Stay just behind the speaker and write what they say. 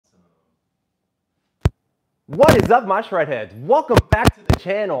What is up, my shred heads? Welcome back to the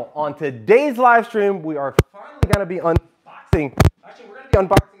channel. On today's live stream, we are finally going to be unboxing. Actually, we're going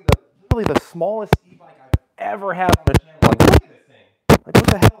to be unboxing literally the smallest e-bike I've ever had on the channel. Like, look at this thing. Like, what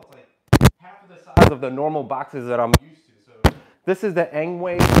the hell? It's like half of the size of the normal boxes that I'm used to. So this is the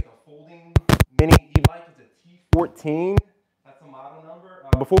Engwe, the folding mini e-bike. It's a T14. That's the model number.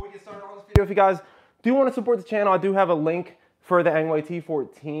 Before we get started on this video, if you guys do want to support the channel, I do have a link for the Engwe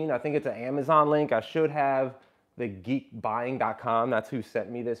T14. I think it's an Amazon link. I should have the geekbuying.com. That's who sent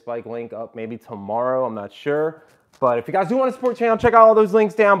me this bike link up maybe tomorrow. I'm not sure. But if you guys do want to support the channel, check out all those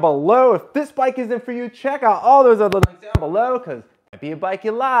links down below. If this bike isn't for you, check out all those other links down below because it might be a bike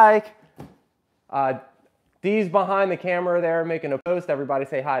you like. Dee's behind the camera there making a post. Everybody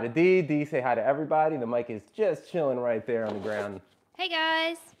say hi to Dee. Dee, say hi to everybody. The mic is just chilling right there on the ground. Hey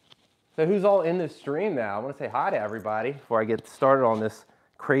guys. So who's all in this stream now? I want to say hi to everybody before I get started on this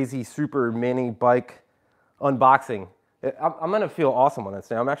crazy super mini bike unboxing. I'm going to feel awesome on this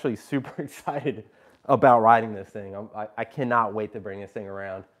thing. I'm actually super excited about riding this thing. I cannot wait to bring this thing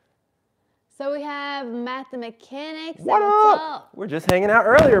around. So we have Matt the Mechanic. What's up? We're just hanging out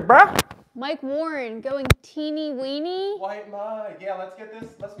earlier, bruh. Mike Warren going teeny weeny. White Mike. Yeah,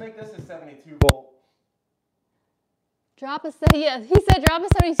 let's make this a 72 volt. Drop a, yeah, he said drop a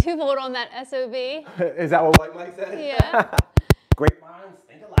 72 volt on that SOB. Is that what White Mike said? Yeah. Great minds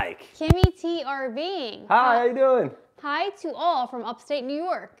think alike. Kimmy TRVing. Hi, how you doing? Hi to all from upstate New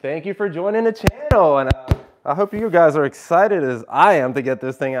York. Thank you for joining the channel, and I hope you guys are excited as I am to get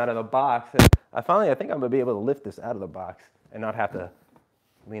this thing out of the box. And I think I'm gonna be able to lift this out of the box and not have to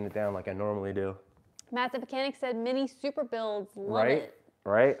lean it down like I normally do. Matt the Mechanic said mini super builds. Love it.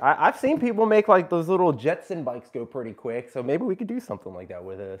 Right? I've seen people make like those little Jetson bikes go pretty quick, so maybe we could do something like that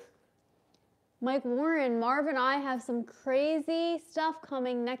with this. Mike Warren, Marv and I have some crazy stuff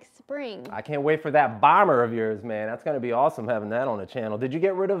coming next spring. I can't wait for that bomber of yours, man. That's going to be awesome having that on the channel. Did you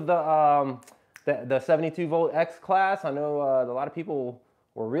get rid of the 72 volt X class? I know a lot of people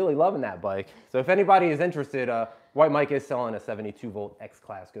were really loving that bike. So if anybody is interested, White Mike is selling a 72 volt X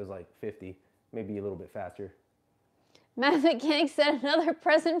class. Goes like 50, maybe a little bit faster. Matt Mechanic said another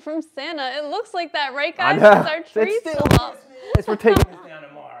present from Santa. It looks like that, right, guys? Because our tree's still up. We're taking this down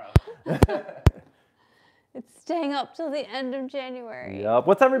tomorrow. It's staying up till the end of January. Yep.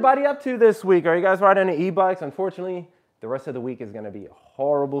 What's everybody up to this week? Are you guys riding any e-bikes? Unfortunately, the rest of the week is going to be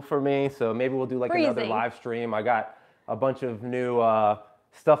horrible for me. So maybe we'll do like another live stream. I got a bunch of new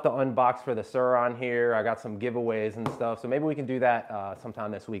stuff to unbox for the SUR RON here. I got some giveaways and stuff. So maybe we can do that sometime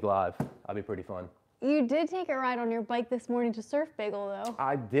this week live. That'll be pretty fun. You did take a ride on your bike this morning to Surf Bagel, though.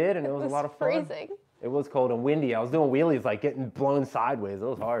 I did, and it was a lot of fun. Freezing. It was cold and windy. I was doing wheelies, like getting blown sideways. It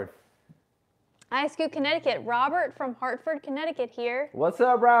was hard. Hi, Scoot, Connecticut. Robert from Hartford, Connecticut here. What's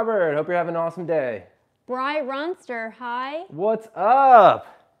up, Robert? Hope you're having an awesome day. Bri Ronster, hi. What's up?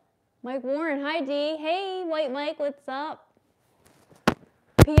 Mike Warren, hi, D. Hey, White Mike, what's up?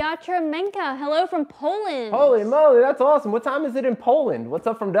 Piatra Menka, hello from Poland. Holy moly, that's awesome. What time is it in Poland? What's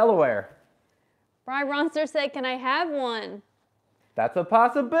up from Delaware? Bri Ronster said, can I have one? That's a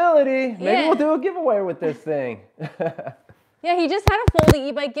possibility. Maybe we'll do a giveaway with this thing. Yeah, he just had a folding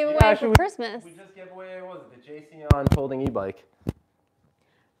e-bike giveaway for Christmas. We just gave away, what was it, the JC folding e-bike.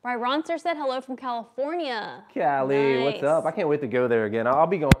 Bri Ronster said hello from California. Cali, nice. What's up? I can't wait to go there again. I'll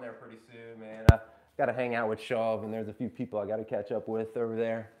be going there pretty soon, man. I got to hang out with Shaw, and there's a few people I got to catch up with over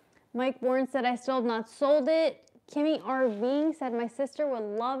there. Mike Warren said, I still have not sold it. Kimmy RV said, my sister would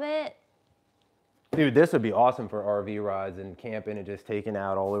love it. Dude, this would be awesome for RV rides and camping and just taking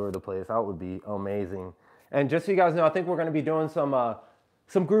out all over the place. That would be amazing. And just so you guys know, I think we're going to be doing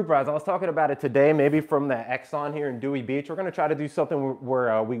some group rides. I was talking about it today, maybe from the Exxon here in Dewey Beach. We're going to try to do something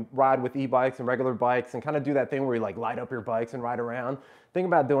where we ride with e-bikes and regular bikes and kind of do that thing where you like light up your bikes and ride around. Think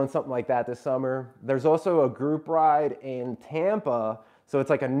about doing something like that this summer. There's also a group ride in Tampa. So it's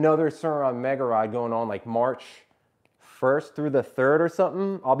like another SUR RON mega ride going on like March 1st through the 3rd or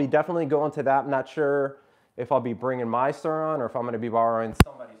something. I'll be definitely going to that. I'm not sure if I'll be bringing my SUR RON or if I'm going to be borrowing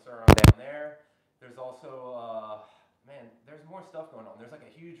somebody's SUR RON down there. There's also, man, there's more stuff going on. There's like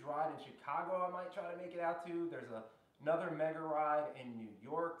a huge ride in Chicago I might try to make it out to. There's another mega ride in New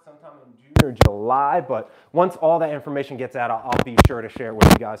York sometime in June or July. But once all that information gets out, I'll be sure to share it with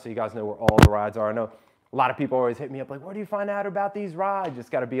you guys so you guys know where all the rides are. I know a lot of people always hit me up like, where do you find out about these rides? Just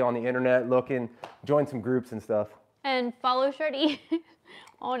got to be on the internet looking, join some groups and stuff. And follow Shreddie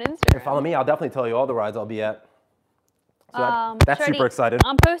on Instagram. And follow me. I'll definitely tell you all the rides I'll be at. So that's Shreddie, super excited.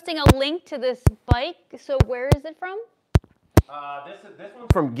 I'm posting a link to this bike. So where is it from? This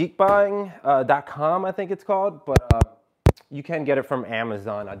one's from geekbuying.com, I think it's called. But you can get it from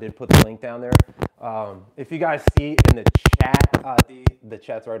Amazon. I did put the link down there. If you guys see in the chat, the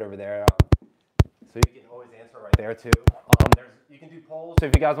chat's right over there. So you can always answer right there too. You can do polls. So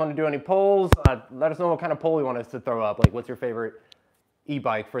if you guys want to do any polls, let us know what kind of poll you want us to throw up. Like, what's your favorite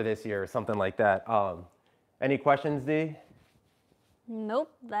e-bike for this year or something like that. Any questions, D?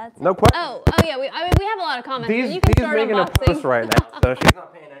 Nope, that's no questions. Oh yeah, we have a lot of comments. You can start making unboxing. a post right now, so she's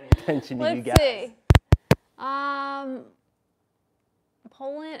not paying any attention to you guys. Let's see.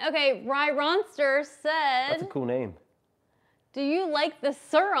 Poland. Okay, Ronster said. That's a cool name. Do you like the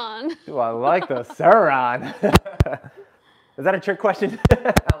SUR RON? Do I like the SUR RON? Is that a trick question?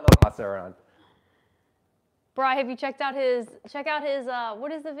 I love my SUR RON. Bri, have you checked out his?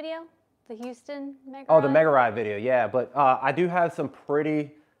 What is the video? The Houston Mega Oh, the Mega Ride video, yeah. But I do have some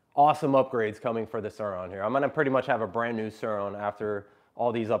pretty awesome upgrades coming for the SUR RON here. I'm gonna pretty much have a brand new SUR RON after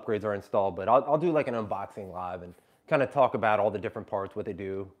all these upgrades are installed. But I'll do like an unboxing live and kind of talk about all the different parts, what they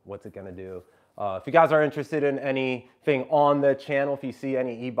do, what's it gonna do. If you guys are interested in anything on the channel, if you see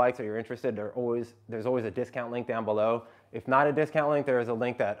any e-bikes or you're interested, there's always a discount link down below. If not a discount link, there is a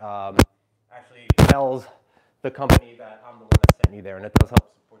link that actually tells the company that I'm the one that sent you there, and it does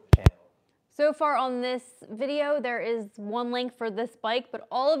help support the channel. So far on this video, there is one link for this bike, but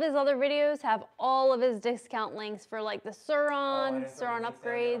all of his other videos have all of his discount links for like the SUR RON, SUR RON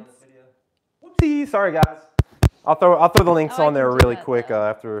upgrades. Whoopsie, sorry guys. I'll throw the links on there really quick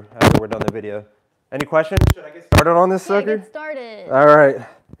after we're done the video. Any questions? Should I get started on this sucker? Get started. All right,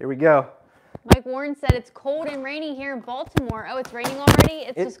 here we go. Mike Warren said it's cold and rainy here in Baltimore. Oh, it's raining already?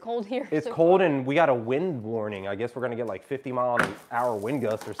 It's just cold here. It's so cold and we got a wind warning. I guess we're gonna get like 50-mile-an-hour wind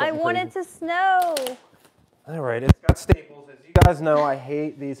gusts or something. I want it to snow. All right, it's got staples. As you guys know, I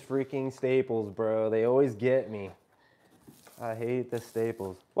hate these freaking staples, bro. They always get me. I hate the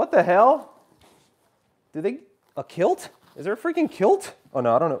staples. What the hell? A kilt? Is there a freaking kilt? Oh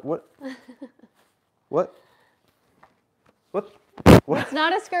no, I don't know. What? What? It's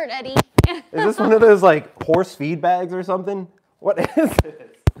not a skirt, Eddie. Is this one of those like horse feed bags or something? What is this?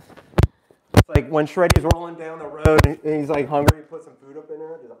 It's like when Shreddie's rolling down the road and he's like hungry, he puts some food up in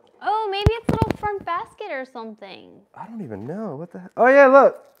there. Oh, maybe it's a little front basket or something. I don't even know. What the heck? Oh yeah,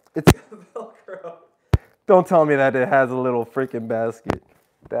 look. It's Velcro. Don't tell me that it has a little freaking basket.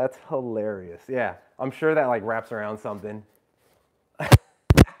 That's hilarious. Yeah, I'm sure that like wraps around something. Oh,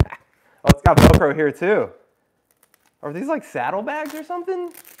 it's got Velcro here too. Are these like saddlebags or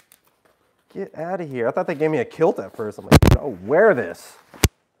something? Get out of here. I thought they gave me a kilt at first. I'm like, oh, wear this.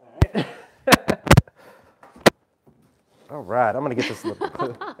 All right, I'm gonna get this.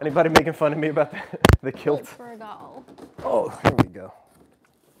 Anybody making fun of me about the kilt? Oh, here we go.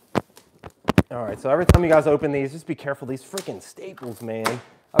 All right, so every time you guys open these, just be careful. These freaking staples, man.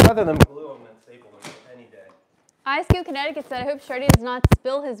 I'd rather them glue them than staple them any day. iScoot Connecticut said, I hope Shreddie does not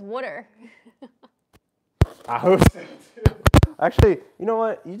spill his water. I hope so too. Actually, you know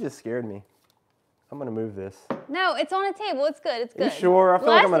what? You just scared me. I'm gonna move this. No, it's on a table. It's good. It's good. You sure? I feel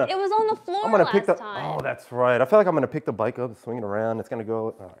like I'm gonna. It was on the floor I'm gonna last pick the. time. Oh, that's right. I feel like I'm gonna pick the bike up, swing it around. It's gonna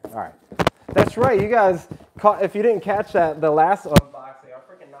go. All right. That's right. You guys caught. If you didn't catch that, the last unboxing, I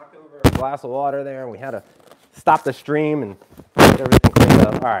freaking knocked over a glass of water there, and we had to stop the stream and get everything cleaned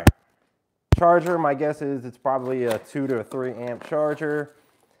up. All right. Charger. My guess is it's probably a 2 to 3 amp charger.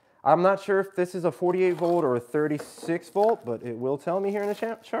 I'm not sure if this is a 48 volt or a 36 volt, but it will tell me here in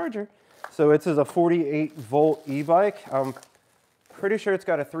the charger. So it says a 48 volt e-bike. I'm pretty sure it's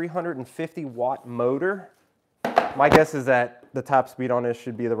got a 350 watt motor. My guess is that the top speed on this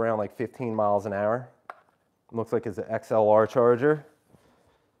should be around like 15 miles an hour. Looks like it's an XLR charger.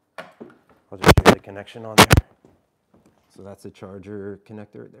 I'll just show you the connection on there. So that's the charger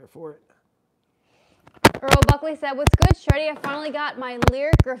connector there for it. Earl Buckley said, what's good, Shreddie? I finally got my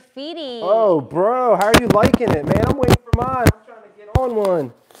lyric graffiti. Oh, bro, how are you liking it, man? I'm waiting for mine. I'm trying to get on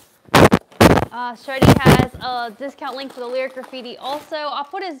one. Shreddie has a discount link for the lyric graffiti also. I'll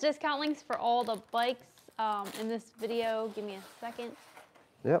put his discount links for all the bikes in this video. Give me a second.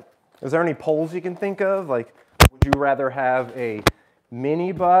 Yep. Is there any polls you can think of? Like, would you rather have a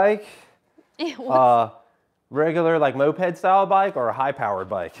mini bike, regular like moped style bike, or a high powered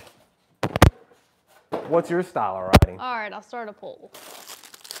bike? What's your style of riding? All right, I'll start a poll.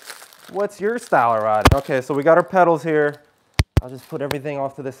 What's your style of riding? Okay, so we got our pedals here. I'll just put everything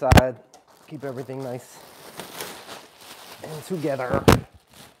off to the side. Keep everything nice and together.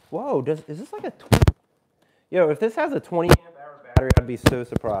 Whoa, is this like a... Yo, if this has a 20 amp hour battery, I'd be so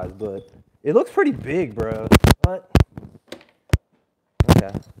surprised, but it looks pretty big, bro. What?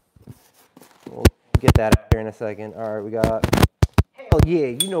 Okay. We'll get that out here in a second. All right, we got... Hell yeah,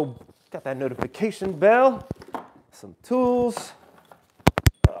 you know... Got that notification bell, some tools.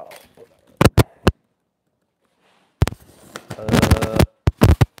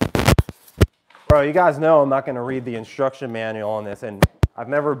 Bro, you guys know I'm not going to read the instruction manual on this, and I've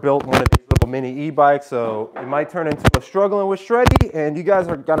never built one of these little mini e-bikes, so it might turn into a struggling with Shreddie, and you guys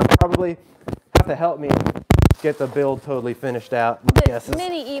are going to probably have to help me get the build totally finished out. This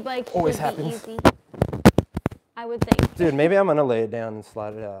mini e-bike always should happens. be easy, I would think. Dude, maybe I'm going to lay it down and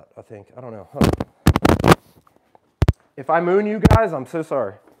slide it out, I think. I don't know. Hold on. If I moon you guys, I'm so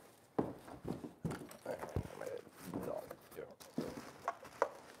sorry.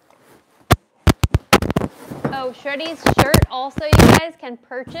 Oh, Shreddie's shirt also you guys can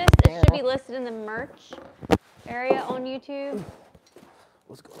purchase. It should be listed in the merch area on YouTube.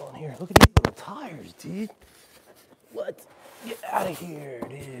 What's going on here? Look at these little tires, dude. What? Get out of here,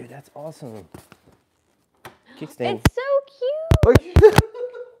 dude. That's awesome. Kickstand. It's so cute.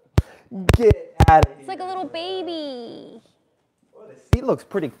 Get out of here. It's like a little baby. Oh, the seat looks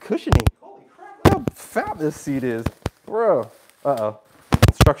pretty cushiony. Holy crap, look how fat this seat is. Bro. Uh-oh.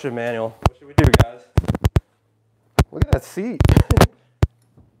 Instruction manual. What should we do, guys? Look at that seat.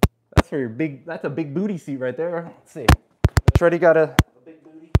 That's for your big, that's a big booty seat right there. Let's see. Shreddie got a big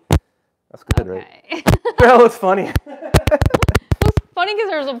booty. That's good, Okay. right? That looks funny. It's funny because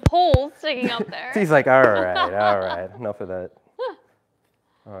there's a pole sticking up there. He's like, all right, enough of that.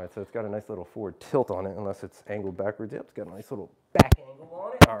 All right, so it's got a nice little forward tilt on it, unless it's angled backwards. Yep, it's got a nice little back angle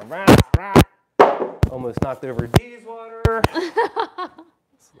on it. All right. Almost knocked over D's water.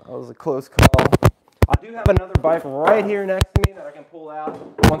 So that was a close call. I do have another bike right here next to me that I can pull out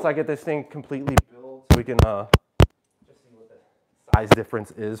once I get this thing completely built, so we can just see what the size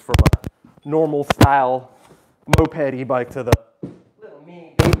difference is from a normal style moped e-bike to the little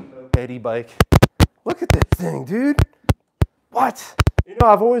mini baby moped e-bike. Look at this thing, dude. What? You know,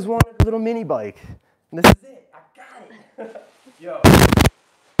 I've always wanted a little mini bike, and this is it. I got it. Yo,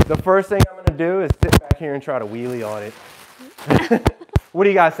 the first thing I'm gonna do is sit back here and try to wheelie on it. What do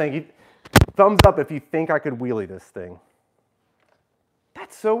you guys think? Thumbs up if you think I could wheelie this thing.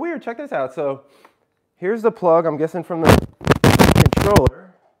 That's so weird. Check this out. So here's the plug, I'm guessing from the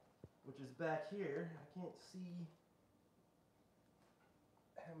controller, which is back here. I can't see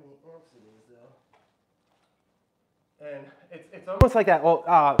how many amps it is, though. And it's almost like that old,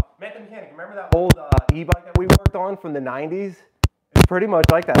 Matt the Mechanic, remember that old e-bike that we worked on from the 90s? It's pretty much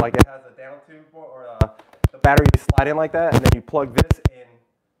like that. Like it has a down tube, or the battery you slide in like that, and then you plug this in,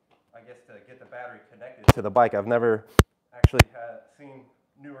 I guess, to get the battery connected to the bike. I've never actually seen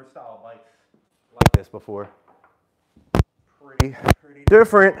newer style bikes like this before. Pretty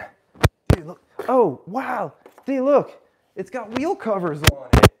different. Dude, look. Oh, wow. See, look. It's got wheel covers on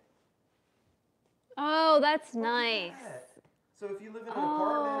it. Oh, that's nice. So if you live in an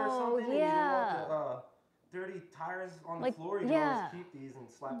apartment or something, and you don't want the dirty tires on the floor, you can always keep these and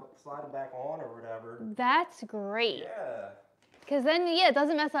slide them back on or whatever. That's great. Yeah. Because then, yeah, it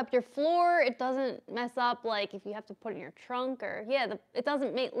doesn't mess up your floor. It doesn't mess up, like, if you have to put it in your trunk, or, yeah, it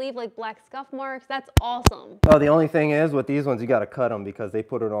doesn't leave, like, black scuff marks. That's awesome. Oh, the only thing is, with these ones, you got to cut them because they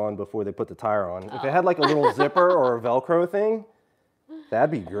put it on before they put the tire on. If it had, like, a little zipper or a Velcro thing,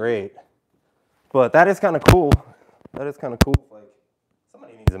 that'd be great. But that is kind of cool. That is kind of cool. Like,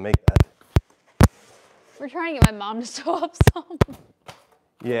 somebody needs to make that. We're trying to get my mom to sew up some.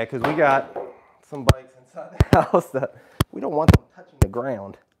 Yeah, because we got some bikes inside the house that we don't want them touching the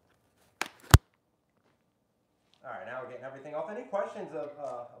ground. All right, now we're getting everything off. Any questions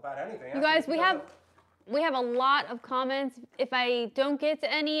about anything? You guys, we have a lot of comments. If I don't get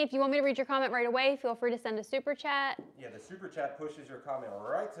to any, if you want me to read your comment right away, feel free to send a super chat. Yeah, the super chat pushes your comment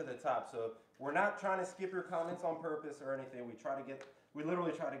right to the top. So we're not trying to skip your comments on purpose or anything. We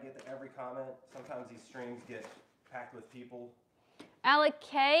literally try to get to every comment. Sometimes these streams get packed with people. Alec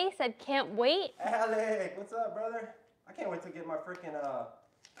K said, can't wait. Alec, what's up, brother? I can't wait to get my freaking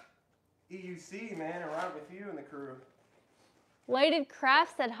EUC, man, and ride with you and the crew. Lighted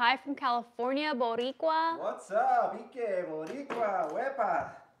Craft said, hi from California, Boricua. What's up, Ike, Boricua, Wepa.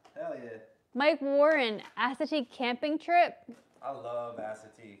 Hell yeah. Mike Warren, Acetique camping trip. I love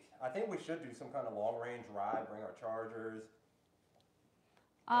Acetique. I think we should do some kind of long-range ride, bring our chargers.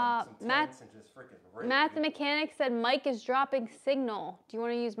 Some tents and just freaking rip. Matt the Mechanic said, Mike is dropping signal. Do you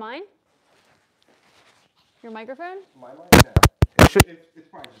want to use mine? Your microphone? My mic? No. It's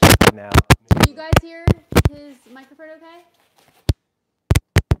probably just now. Can you guys hear his microphone okay?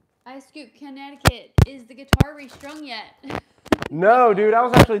 I Scoop, Connecticut. Is the guitar restrung yet? No, dude. I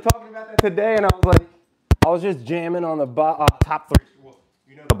was actually talking about that today, and I was just jamming on the top three. Well,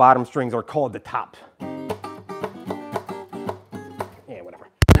 you know the bottom strings are called the top. Yeah, whatever.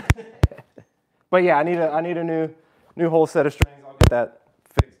 But yeah, I need a new whole set of strings. I'll get that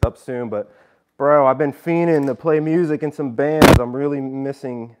fixed up soon. But bro, I've been fiending to play music in some bands. I'm really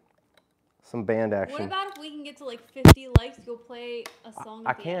missing some band action. What about if we can get to like 50 likes, you'll play a song?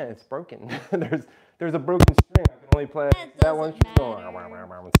 I can't, it's broken. there's a broken string. I can only play that one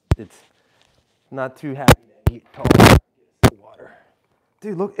string. It's not too happy to eat water.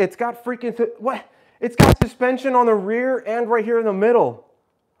 Dude, look, it's got freaking, what? It's got suspension on the rear and right here in the middle.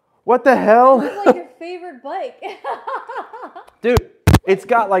 What the hell? This is like your favorite bike. Dude, it's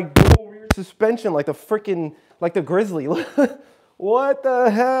got like dual rear suspension like the freaking, like the Grizzly. What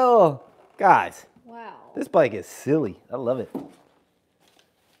the hell? Guys. Wow. This bike is silly. I love it.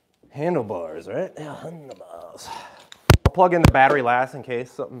 Handlebars, right? Yeah, handlebars. I'll plug in the battery last in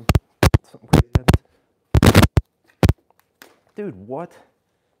case something crazy happens. Dude, what?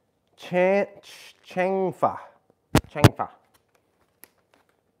 Changfa.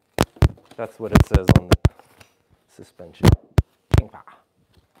 That's what it says on the suspension. Changfa.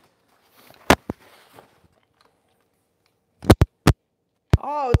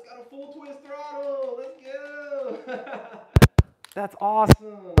 Oh, it's got a full twist throttle. Let's go. That's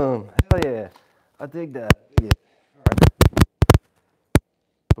awesome. Hell yeah. I dig that. Yeah. All right.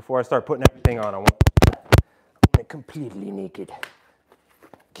 Before I start putting everything on, I want it completely naked.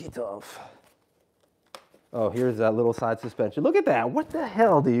 Get off. Oh, here's that little side suspension. Look at that. What the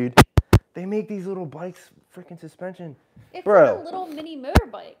hell, dude? They make these little bikes freaking suspension. It's Bro, like a little mini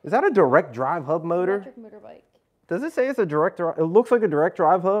motorbike. Is that a direct drive hub motor? Electric motorbike. Does it say it's a direct drive? It looks like a direct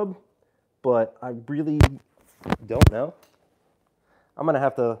drive hub, but I really don't know. I'm gonna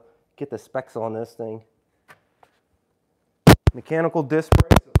have to get the specs on this thing. Mechanical disc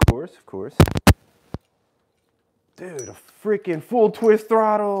brakes, of course. Dude, a freaking full twist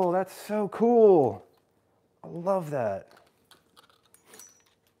throttle. That's so cool. I love that.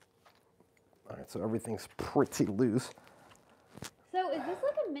 All right, so everything's pretty loose. So is this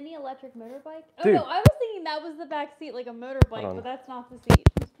like a mini electric motorbike? Oh Dude. no, I was thinking that was the back seat like a motorbike, but that's not the seat.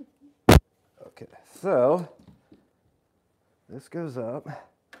 Okay, so this goes up.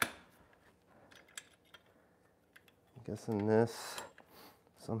 I'm guessing this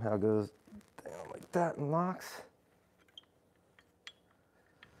somehow goes down like that and locks.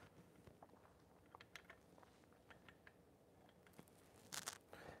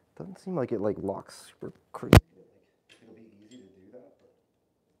 Doesn't seem like it like locks super crazy. It'll be easy to do that, but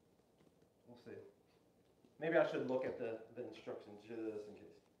we'll see. Maybe I should look at the instructions just in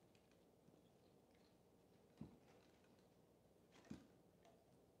case.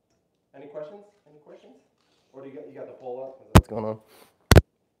 Any questions? Any questions? Or do you got the pull up? What's going on?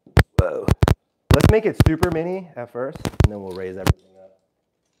 Whoa. Let's make it super mini at first, and then we'll raise everything up.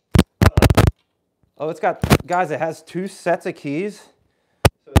 Oh, it's got, guys, it has 2 sets of keys.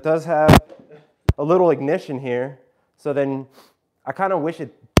 So it does have a little ignition here. So then I kind of wish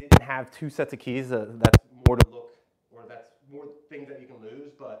it didn't have 2 sets of keys. That's more to look, or that's more things that you can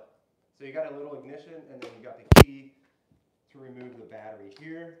lose. But so you got a little ignition, and then you got the key to remove the battery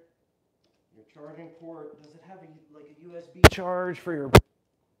here. Your charging port, does it have like a USB charge for your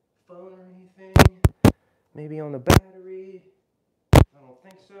phone or anything? Maybe on the battery? I don't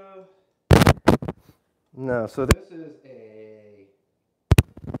think so. No, so this is a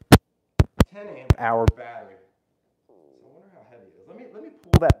 10 amp hour battery. So I wonder how heavy it is. Let me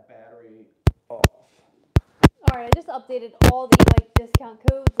pull that battery off. All right, I just updated all the like discount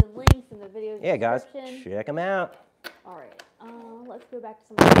codes and links in the video description. Yeah, guys, check them out. All right, let's go back to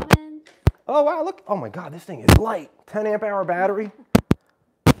some comments. Oh wow, look! Oh my God, this thing is light. 10 amp hour battery.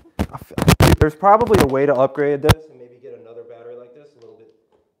 There's probably a way to upgrade this and maybe get another battery like this, a little bit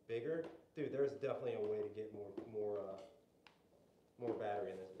bigger. Dude, there's definitely a way to get more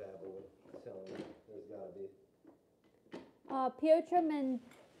battery in this bad boy. I'm telling you, there's gotta be. Piotr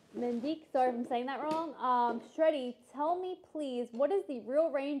Mendik, sorry if I'm saying that wrong. Shreddie, tell me please, what is the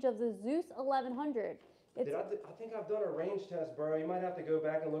real range of the Zooz 1100? I think I've done a range test, bro. You might have to go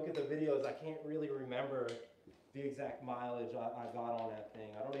back and look at the videos. I can't really remember the exact mileage I got on that thing.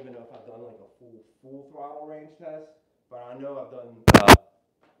 I don't even know if I've done like a full throttle range test, but I know I've done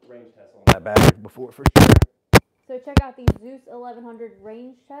range tests on that battery before for sure. So check out the Zooz 1100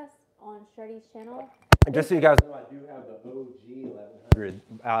 range test on Shreddie's channel. And just so you guys know, I do have the OG 1100.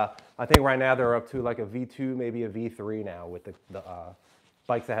 I think right now they're up to like a V2, maybe a V3 now with the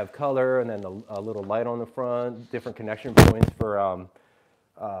bikes that have color and then a little light on the front, different connection points for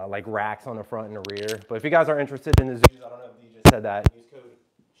like racks on the front and the rear. But if you guys are interested in the Zooz, I don't know if you just said that, use code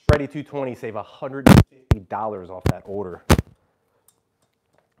Shreddie220, save $150 off that order.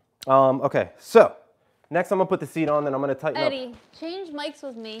 Okay, so next I'm gonna put the seat on, then I'm gonna tighten up. Eddie, change mics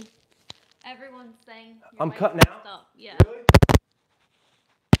with me. Everyone's saying your I'm mic's cutting out? messed up. Yeah.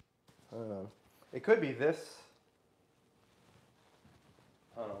 Really? It could be this.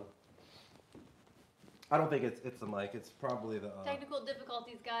 I don't think it's the mic. It's probably the... Technical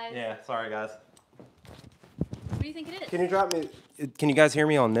difficulties, guys. Yeah, sorry, guys. What do you think it is? Can you drop me... Can you guys hear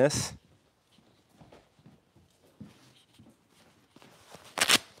me on this?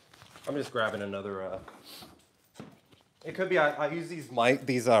 I'm just grabbing another... It could be I use these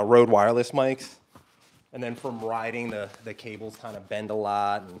Rode wireless mics, and then from riding the cables kind of bend a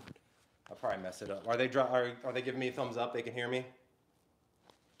lot, and I'll probably mess it up. Are they giving me a thumbs up? They can hear me?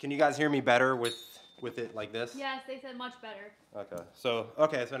 Can you guys hear me better with it like this? Yes, they said much better. Okay.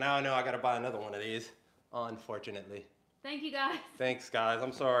 So now I know I got to buy another one of these, unfortunately. Thank you, guys. Thanks, guys.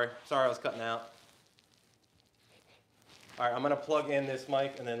 I'm sorry. Sorry I was cutting out. All right, I'm going to plug in this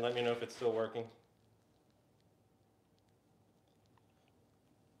mic and then let me know if it's still working.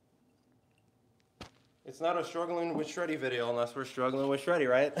 It's not a struggling with Shreddie video unless we're struggling with Shreddie,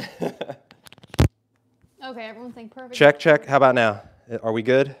 right? Okay, everyone's saying perfect. Check, check. How about now? Are we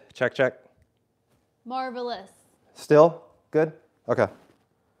good? Check, check. Marvelous. Still good? Okay.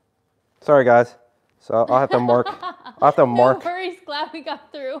 Sorry, guys. So I'll have to mark. No worries, glad we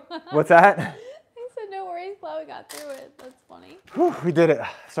got through. What's that? I said no worries, glad we got through it. That's funny. Whew, we did it.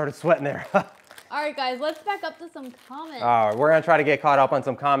 Started sweating there. All right, guys, let's back up to some comments. All right, we're gonna try to get caught up on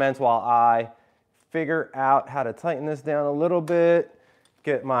some comments while I figure out how to tighten this down a little bit.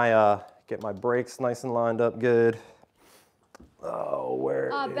 Get my brakes nice and lined up good. Oh, where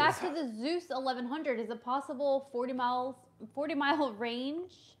is... Back to the Zooz 1100. Is it possible 40-mile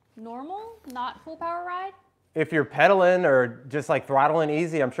range normal, not full power ride? If you're pedaling or just like throttling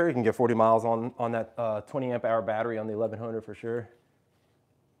easy, I'm sure you can get 40 miles on that 20 amp hour battery on the 1100 for sure.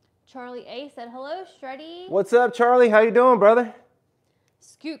 Charlie A said, hello, Shreddie. What's up, Charlie? How you doing, brother?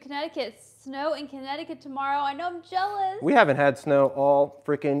 Scoot, Connecticut. Snow in Connecticut tomorrow. I know, I'm jealous. We haven't had snow all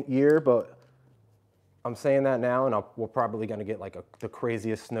freaking year, but I'm saying that now, and we're probably going to get like the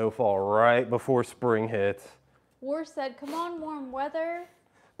craziest snowfall right before spring hits. War said, come on, warm weather.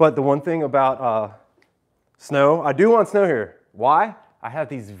 But the one thing about snow, I do want snow here. Why? I have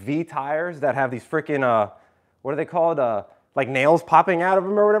these V tires that have these freaking, what are they called? Like nails popping out of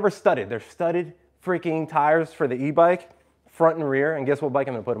them or whatever, studded. They're studded freaking tires for the e-bike, front and rear, and guess what bike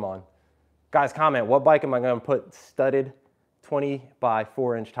I'm going to put them on? Guys, comment, what bike am I going to put studded 20 by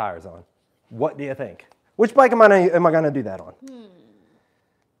 4 inch tires on? What do you think? Which bike am I going to do that on?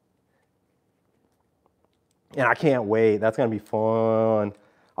 And I can't wait. That's going to be fun.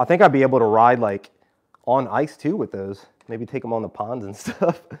 I think I'd be able to ride like on ice too with those. Maybe take them on the ponds and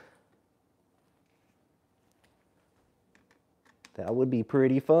stuff. That would be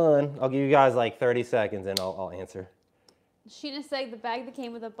pretty fun. I'll give you guys like 30 seconds and I'll answer. Sheena said the bag that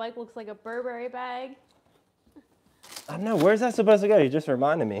came with the bike looks like a Burberry bag. I don't know. Where's that supposed to go? You just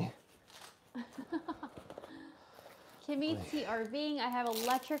reminded me. Kimmy TRVing. I have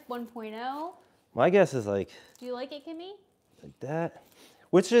electric 1.0. My guess is like... Do you like it, Kimmy? Like that.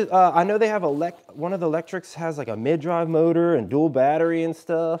 Which is, I know they have one of the electrics has like a mid-drive motor and dual battery and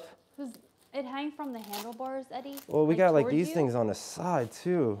stuff. Does it hang from the handlebars, Eddie? Well, we got like these things on the side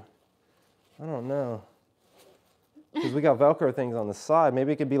too. I don't know. Because we got Velcro things on the side.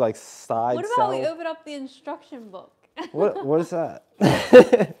 Maybe it could be like side. What about we open up the instruction book? What is that?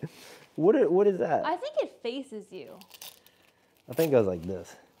 What is that? I think it faces you. I think it goes like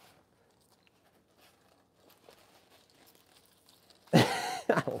this.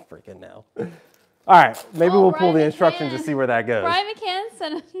 I don't freaking know. All right, maybe we'll pull the instructions to see where that goes. Brian McCann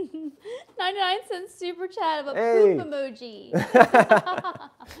sent a 99-cent super chat of a poop emoji.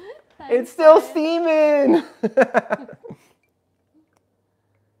 It's still steaming.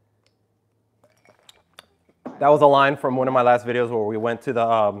 That was a line from one of my last videos where we went to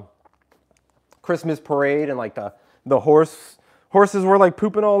the Christmas parade and like the horses were like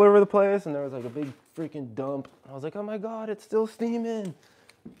pooping all over the place and there was like a big freaking dump. I was like, oh my God, it's still steaming.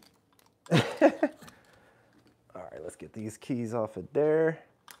 All right, let's get these keys off of there.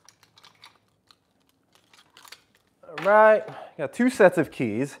 All right, got 2 sets of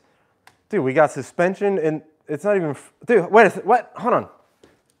keys. Dude, we got suspension and it's not even, dude, wait, what? Hold on.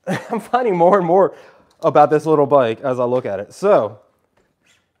 I'm finding more and more about this little bike as I look at it. So,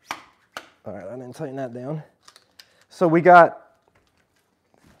 all right, I didn't tighten that down. So we got,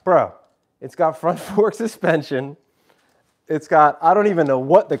 bro, it's got front fork suspension. It's got, I don't even know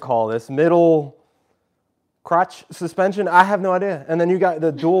what to call this, middle crotch suspension. I have no idea. And then you got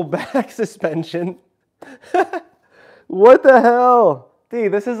the dual back suspension. What the hell?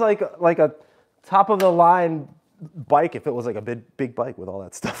 Dude, this is like a top of the line bike if it was like a big bike with all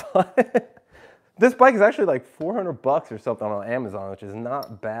that stuff on it. This bike is actually like $400 or something on Amazon, which is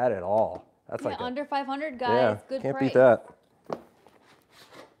not bad at all. That's like under 500, guys. Yeah, good can't price. beat that.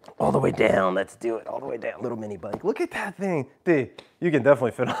 All the way down, let's do it. All the way down, little mini bike. Look at that thing. Dude, you can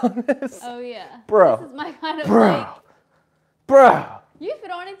definitely fit on this. Oh yeah. Bro. This is my kind of bike. Bro. You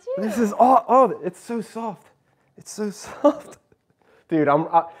fit on it too. This is oh, it's so soft. It's so soft. Dude,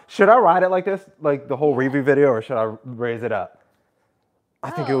 should I ride it like this, like the whole review video, or should I raise it up?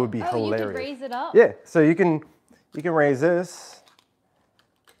 I think it would be hilarious. You can raise it up? Yeah, so you can raise this.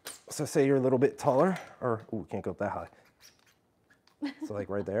 So say you're a little bit taller, or ooh, can't go up that high. So like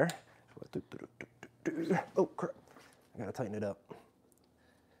right there. Oh crap, I gotta tighten it up.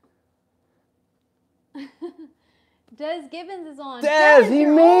 Des Gibbons is on. Des, he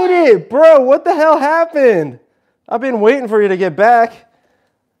made it! Bro, what the hell happened? I've been waiting for you to get back.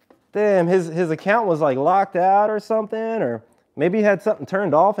 Damn, his account was like locked out or something, or maybe he had something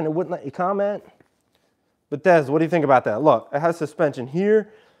turned off and it wouldn't let you comment. But Des, what do you think about that? Look, it has suspension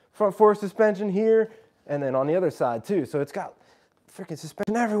here, front fork suspension here, and then on the other side too. So it's got freaking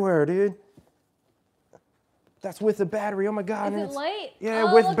suspension everywhere, dude. That's with the battery. Oh my God. Is it light? Yeah,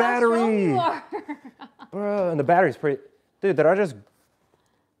 oh, with look battery. How strong you are. Bro, and the battery's pretty. Dude, did I just?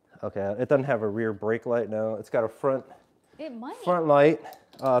 Okay, it doesn't have a rear brake light. No, it's got a front. It might. Front light,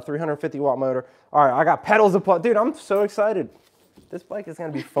 350 watt motor. All right, I got pedals to play. Dude, I'm so excited. This bike is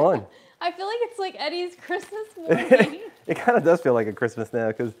gonna be fun. I feel like it's like Eddie's Christmas morning. It kind of does feel like a Christmas now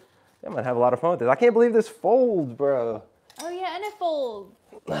because I'm gonna have a lot of fun with this. I can't believe this folds, bro. Oh yeah, and it folds.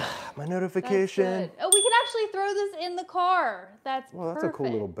 My notification. Oh, we can actually throw this in the car. That's Well, that's perfect. a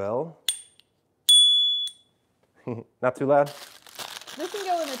cool little bell. Not too loud? This can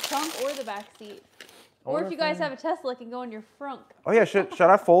go in the trunk or the back seat. Or if you guys have a Tesla, it can go in your frunk. Oh yeah, should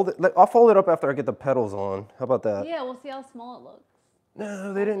I fold it? I'll fold it up after I get the pedals on. How about that? Yeah, we'll see how small it looks.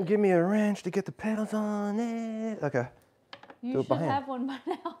 No, they didn't give me a wrench to get the pedals on it. Okay. You should have one by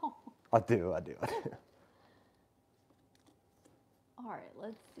now. I do. All right,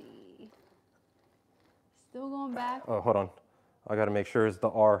 let's see. Still going back. Oh, hold on. I gotta make sure it's the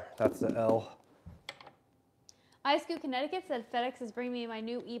R. That's the L. iScoot Connecticut said FedEx is bringing me my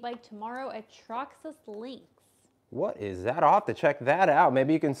new e-bike tomorrow at Troxus Links. What is that? I'll have to check that out.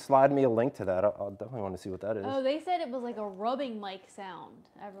 Maybe you can slide me a link to that. I'll definitely want to see what that is. Oh, they said it was like a rubbing mic sound,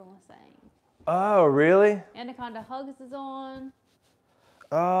 everyone was saying. Oh, really? Anaconda Hugs is on.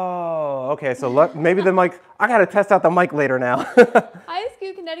 Oh, okay. So maybe the mic, I got to test out the mic later now.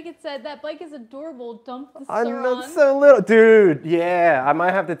 iScoot Connecticut said that bike is adorable. Dump the SUR RON. I'm so little. Dude, yeah. I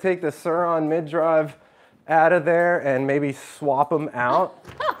might have to take the SUR RON mid-drive out of there and maybe swap them out.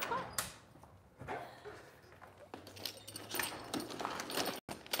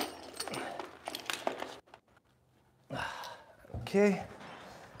 Okay.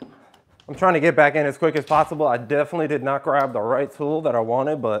 I'm trying to get back in as quick as possible. I definitely did not grab the right tool that I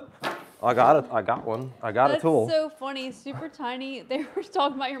wanted, but I got it. I got one. I got a tool. That's so funny. Super tiny. They were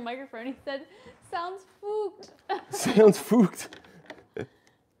talking about your microphone. He said, "Sounds fooked." Sounds fooked.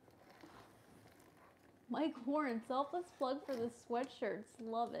 Mike Warren, selfless plug for the sweatshirts.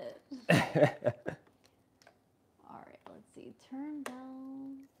 Love it. All right, let's see. Turn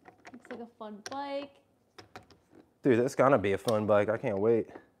down. Looks like a fun bike. Dude, that's gonna be a fun bike. I can't wait.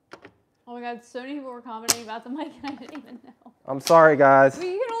 Oh my God, so many people were commenting about the mic and I didn't even know. I'm sorry, guys. Well,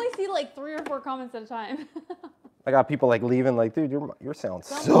 you can only see like 3 or 4 comments at a time. I got people like leaving like, dude, your sound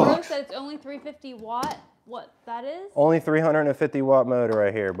sucks. Some said it's only 350 watt. What that is? Only 350 watt motor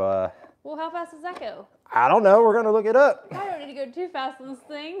right here, but. Well, how fast does that go? I don't know. We're gonna look it up. I don't need to go too fast on this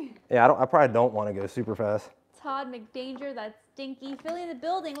thing. Yeah, I probably don't want to go super fast. Todd McDanger, that's Stinky. Philly in the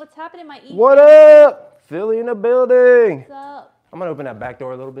building. What's happening, my E? What up? Philly in the building. What's up? I'm gonna open that back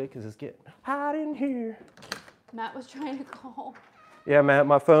door a little bit because it's getting hot in here. Matt was trying to call. Yeah, Matt,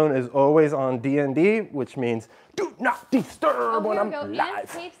 my phone is always on DND, which means do not disturb when I'm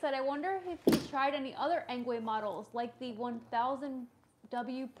live. Tape said, I wonder if he tried any other Engwe models, like the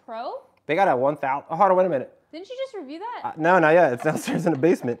 1000W Pro? They got a 1000. Oh, hold on, wait a minute. Didn't you just review that? No, not yet. It's downstairs in the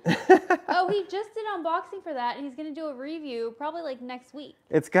basement. Oh, he just did unboxing for that, and he's going to do a review probably like next week.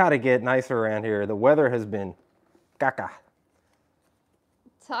 It's got to get nicer around here. The weather has been caca.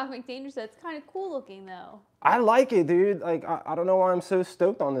 Todd McDanger said, it's kind of cool looking, though. I like it, dude. Like, I don't know why I'm so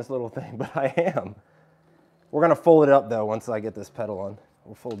stoked on this little thing, but I am. We're going to fold it up, though, once I get this pedal on.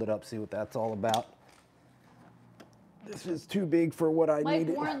 We'll fold it up, see what that's all about. This is too big for what I needed.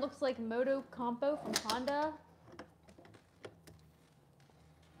 Mike Warren looks like Moto Compo from Honda.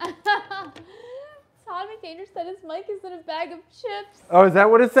 Todd McDanger said his mic is in a bag of chips. Oh, is that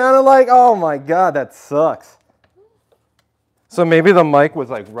what it sounded like? Oh my God, that sucks. So maybe the mic was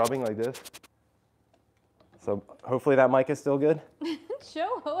like rubbing like this. So hopefully that mic is still good.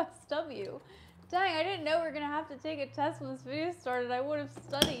 Show OSW. Dang, I didn't know we were gonna have to take a test when this video started. I would have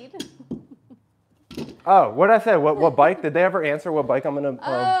studied. Oh, what did I say? What bike? Did they ever answer what bike I'm gonna?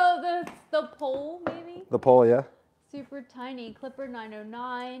 Oh, the pole maybe. The pole, yeah. Super tiny Clipper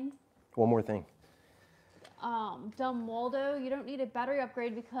 909. One more thing. Dumb Waldo, you don't need a battery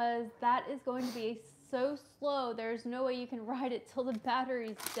upgrade because that is going to be so slow. There's no way you can ride it till the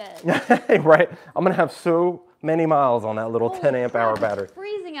battery's dead. Right. I'm gonna have so many miles on that little 10 amp hour battery. It's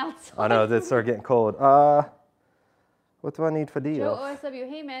freezing outside. I know, it started getting cold. What do I need for these? Joe OSW,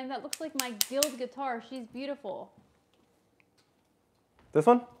 hey man, that looks like my Guild guitar. She's beautiful. This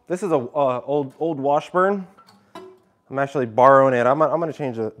one? This is a old Washburn. I'm actually borrowing it. I'm gonna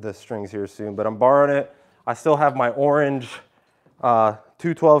change the strings here soon, but I'm borrowing it. I still have my orange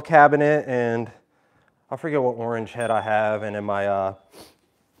 212 cabinet, and I forget what orange head I have, and then my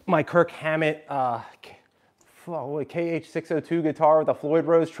my Kirk Hammett KH602 guitar with a Floyd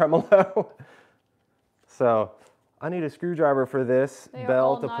Rose tremolo. So I need a screwdriver for this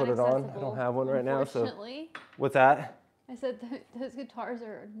bell to put it on. I don't have one right now. So what's that? I said those guitars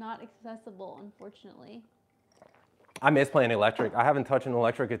are not accessible, unfortunately. I miss playing electric. I haven't touched an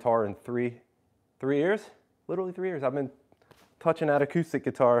electric guitar in three years. Literally 3 years. I've been touching that acoustic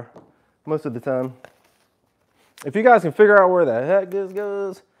guitar most of the time. If you guys can figure out where the heck this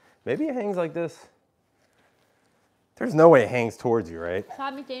goes, maybe it hangs like this. There's no way it hangs towards you, right?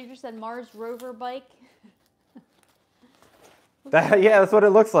 Todd McDanger said Mars Rover bike. Yeah, that's what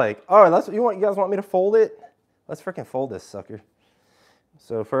it looks like. Oh, that's what you guys want me to fold it? Let's freaking fold this sucker.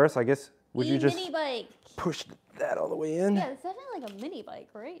 So first, I guess, would you just mini bike. Push that all the way in? Yeah, it's definitely like a mini bike,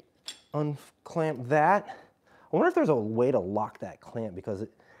 right? Unclamp that. I wonder if there's a way to lock that clamp, because it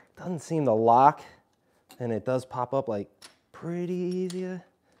doesn't seem to lock, and it does pop up like pretty easy.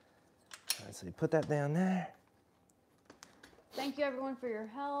 Let's see, put that down there. Thank you everyone for your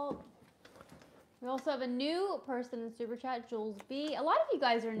help. We also have a new person in Super Chat, Jules B. A lot of you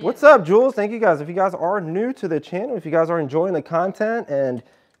guys are new. What's up, Jules? Thank you guys. If you guys are new to the channel, if you guys are enjoying the content and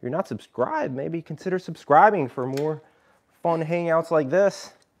you're not subscribed, maybe consider subscribing for more fun hangouts like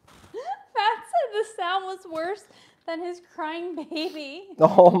this. Pat said the sound was worse than his crying baby.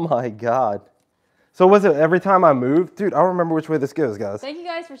 Oh my God. So was it every time I moved? Dude, I don't remember which way this goes, guys. Thank you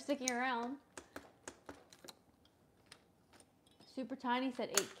guys for sticking around. Super Tiny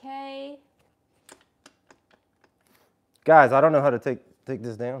said 8K. Guys, I don't know how to take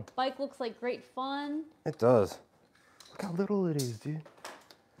this down. Bike looks like great fun. It does. Look how little it is, dude.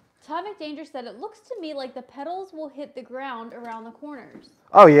 Todd McDanger said it looks to me like the pedals will hit the ground around the corners.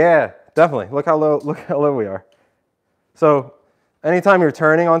 Oh yeah, definitely. Look how low we are. So anytime you're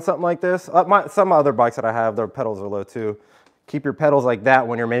turning on something like this, some other bikes that I have, their pedals are low too. Keep your pedals like that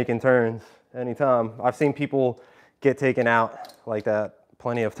when you're making turns anytime. I've seen people get taken out like that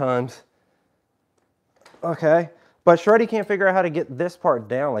plenty of times. Okay, but Shreddie can't figure out how to get this part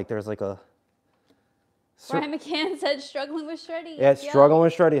down. Like there's like a... Brian McCann said struggling with Shreddie. Yeah, struggling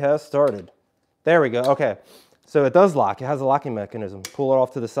with Shreddie has started. There we go. Okay, so it does lock. It has a locking mechanism. Pull it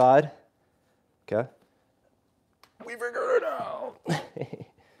off to the side. Okay. We figured it out.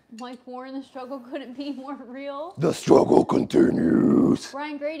 Mike Warren, the struggle couldn't be more real. The struggle continues.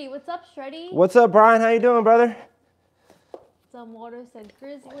 Brian Grady, what's up, Shreddie? What's up, Brian? How you doing, brother? Some water said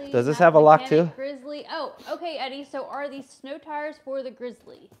Grizzly. Does this have a lock too? Grizzly. Oh, okay, Eddie. So are these snow tires for the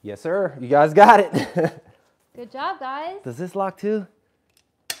Grizzly? Yes, sir. You guys got it. Good job, guys. Does this lock too?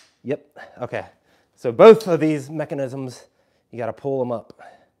 Yep. Okay. So both of these mechanisms, you got to pull them up.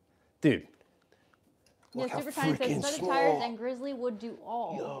 Dude. Yeah, Super Tiny says snow tires and Grizzly would do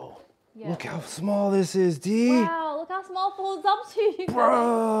all. Yo. Yeah. Look how small this is, D. Wow, look how small it folds up to you guys.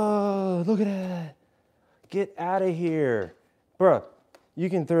 Bro, look at that. Get out of here. Bro, you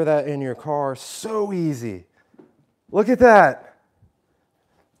can throw that in your car so easy. Look at that.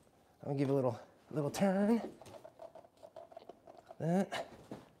 I'll give it a little turn. That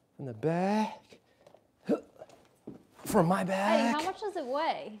from the back. From my back. Eddie, how much does it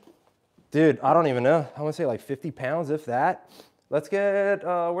weigh? Dude, I don't even know. I want to say like 50 pounds, if that. Let's get,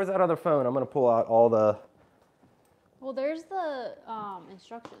 where's that other phone? I'm going to pull out all the... Well, there's the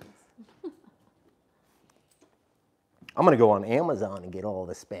instructions. I'm going to go on Amazon and get all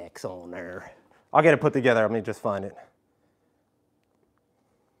the specs on there. I'll get it put together. Let me just find it.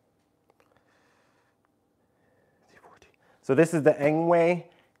 So this is the Engwe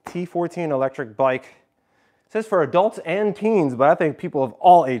T14 electric bike. It says for adults and teens, but I think people of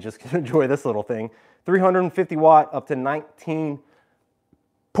all ages can enjoy this little thing. 350 watt up to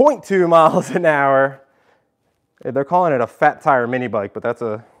 19.2 miles an hour. They're calling it a fat tire mini bike, but that's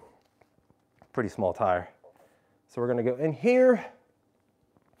a pretty small tire. So we're gonna go in here.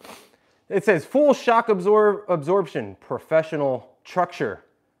 It says full shock absorption, professional structure.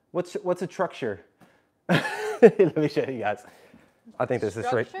 What's a structure? Let me show you guys. I think this is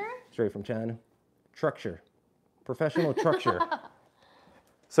straight from China. Structure, professional structure.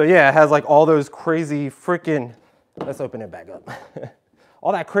 So yeah, it has like all those crazy freaking, let's open it back up.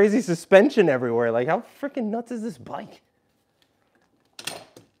 All that crazy suspension everywhere. Like how freaking nuts is this bike?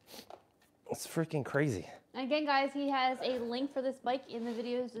 It's freaking crazy. Again, guys, he has a link for this bike in the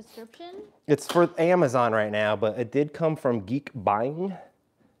video's description. It's for Amazon right now, but it did come from Geek Buying.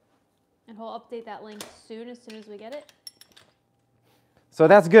 And he'll update that link soon as we get it. So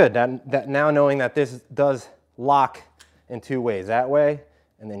that's good, that now knowing that this does lock in 2 ways, that way,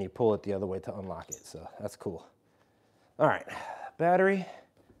 and then you pull it the other way to unlock it, so that's cool. All right, battery,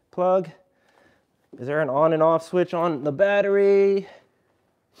 plug. Is there an on and off switch on the battery?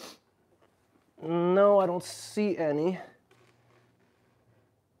 No, I don't see any.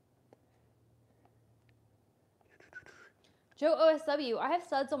 Joe OSW, I have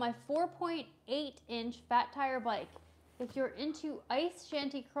studs on my 4.8-inch fat tire bike. If you're into ice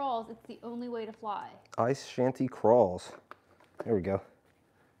shanty crawls, it's the only way to fly. Ice shanty crawls. There we go.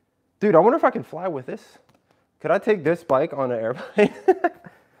 Dude, I wonder if I can fly with this. Could I take this bike on an airplane?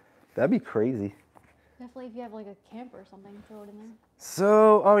 That'd be crazy. Definitely if you have like a camper or something, throw it in there.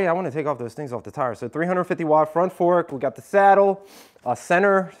 So, oh yeah, I want to take off those things off the tires. So 350 watt front fork, we got the saddle, a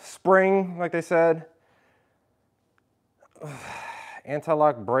center spring, like they said.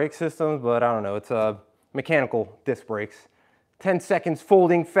 Anti-lock brake systems, but I don't know, it's mechanical disc brakes. 10 seconds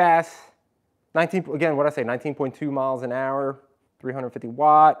folding fast. 19.2 miles an hour, 350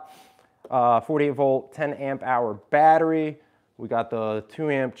 watt, 48 volt, 10 amp hour battery. We got the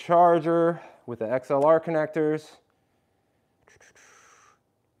 2 amp charger with the XLR connectors.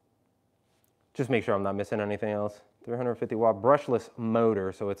 Just make sure I'm not missing anything else. 350 watt brushless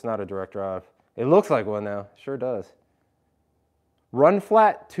motor, so it's not a direct drive. It looks like one now, sure does. Run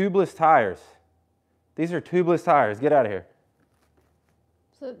flat tubeless tires. These are tubeless tires, get out of here.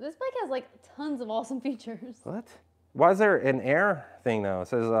 So this bike has like tons of awesome features. What? Why is there an air thing though? It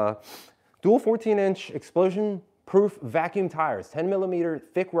says dual 14-inch explosion proof vacuum tires, 10 millimeter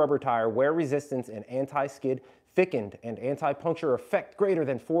thick rubber tire, wear resistance and anti-skid, thickened and anti-puncture effect greater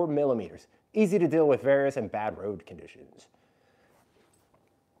than 4 millimeters. Easy to deal with various and bad road conditions.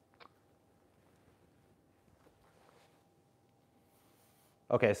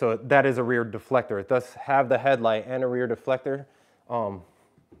 Okay, so that is a rear deflector. It does have the headlight and a rear deflector.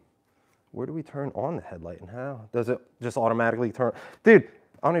 Where do we turn on the headlight and how? Does it just automatically turn? Dude,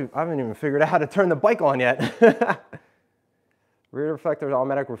 I haven't even figured out how to turn the bike on yet. Rear reflector,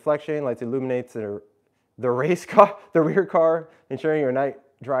 automatic reflection, lights illuminates the rear car, ensuring your night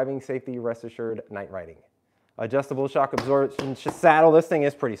driving safety, rest assured night riding. Adjustable shock absorption saddle. This thing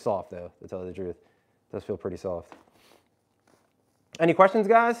is pretty soft though, to tell you the truth. It does feel pretty soft. Any questions,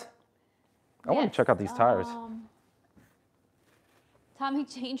 guys? I want to check out these tires. Tommy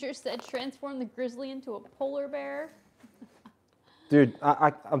Changer said, transform the Grizzly into a polar bear. Dude,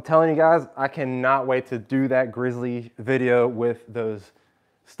 I'm telling you guys, I cannot wait to do that Grizzly video with those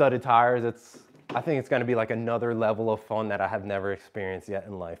studded tires. I think it's going to be like another level of fun that I have never experienced yet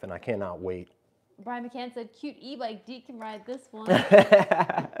in life, and I cannot wait. Brian McCann said, cute e-bike, Deke can ride this one.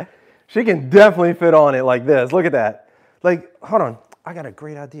 She can definitely fit on it like this. Look at that. Like, hold on. I got a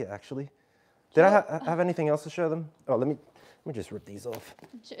great idea, actually. Did I have anything else to show them? Oh, let me just rip these off.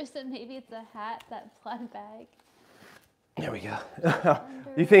 Joe said maybe it's a hat, that plaid bag. There we go.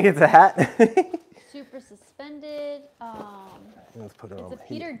 You think it's a hat? Super suspended. Let's put it on. It's a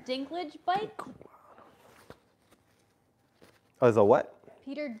Peter Dinklage bike. Oh, is a what?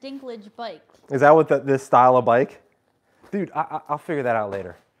 Peter Dinklage bike. Is that what this style of bike? Dude, I'll figure that out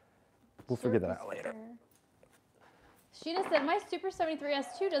later. We'll figure that out later. Sheena said, my Super73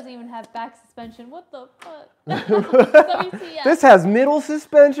 S2 doesn't even have back suspension. What the fuck? This has middle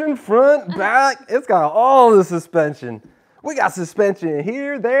suspension, front, back. It's got all the suspension. We got suspension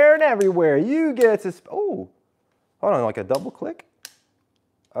here, there, and everywhere. You get oh, hold on, like a double click?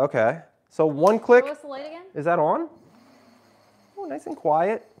 Okay, so one click. Show us the light again. Is that on? Oh, nice and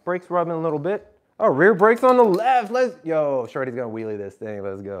quiet. Brakes rubbing a little bit. Oh, rear brakes on the left. Yo, Shreddie's gonna wheelie this thing.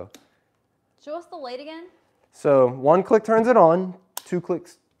 Let's go. Show us the light again. So one click turns it on, 2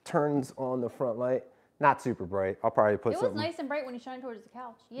 clicks turns on the front light. Not super bright. I'll probably put something. It was nice and bright when you shined towards the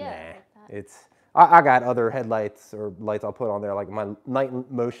couch. Yeah. Nah, I got other headlights or lights I'll put on there, like my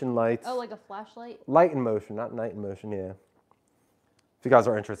LIGHTnMOTION lights. Oh, like a flashlight? LIGHTnMOTION, not NIGHTnMOTION, yeah. If you guys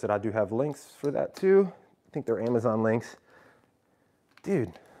are interested, I do have links for that too. I think they're Amazon links.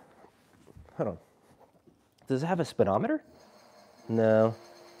 Dude, hold on. Does it have a speedometer? No.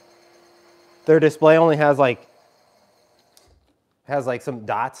 Their display only has like some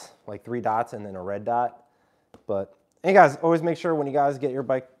dots, like 3 dots and then a red dot. But, hey guys, always make sure when you guys get your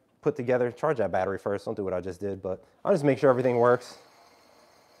bike put together, charge that battery first. Don't do what I just did, but I'll just make sure everything works.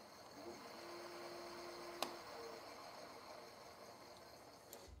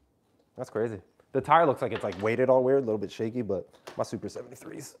 That's crazy. The tire looks like it's like weighted all weird, a little bit shaky, but my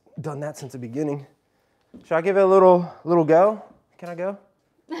Super73's done that since the beginning. Should I give it a little go? Can I go?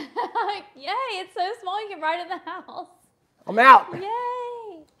 Yay, it's so small you can ride in the house. I'm out.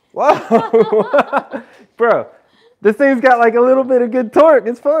 Yay. Whoa. Bro, this thing's got like a little bit of good torque.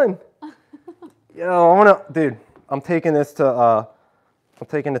 It's fun. Yo, dude, I'm taking it to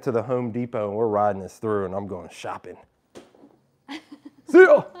the Home Depot and we're riding this through and I'm going shopping. See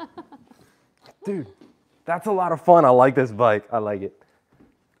ya. Dude, that's a lot of fun. I like this bike. I like it.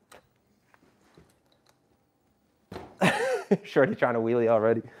 Shreddie trying to wheelie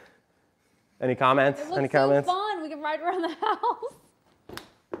already. Any comments? It looks Any comments? so fun. We can ride around the house.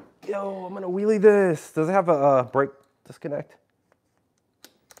 Yo, I'm gonna wheelie this. Does it have a brake disconnect?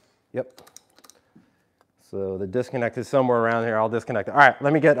 Yep. So the disconnect is somewhere around here. I'll disconnect it. All right,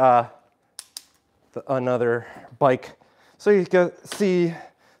 let me get another bike so you can see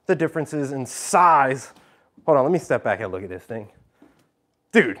the differences in size. Hold on, let me step back and look at this thing.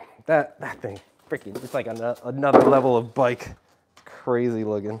 Dude, that thing, freaking, it's like another level of bike. Crazy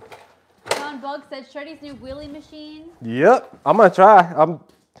looking. John Bug said Shreddie's new wheelie machine. Yep, I'm gonna try. I'm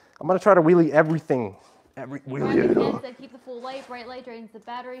gonna try to wheelie everything. Wheelie. Said keep the full light, bright light drains the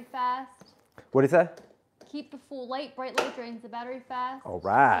battery fast. What is that? Keep the full light, bright light drains the battery fast. All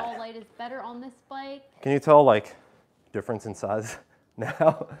right. All light is better on this bike. Can you tell like difference in size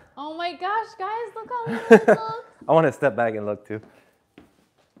now? Oh my gosh, guys, look how little it looks. I want to step back and look too.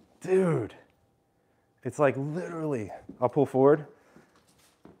 Dude, it's like literally, I'll pull forward.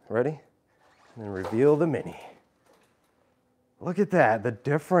 Ready? And then reveal the Mini. Look at that, the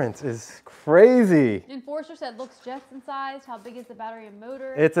difference is crazy. Enforcer said looks just in size. How big is the battery and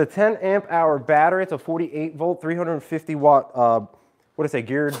motor? It's a 10 amp hour battery. It's a 48 volt, 350 watt, what is it,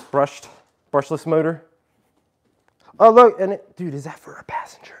 geared brushless motor. Oh look, and dude, is that for a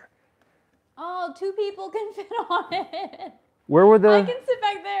passenger? Oh, 2 people can fit on it. Where would I can sit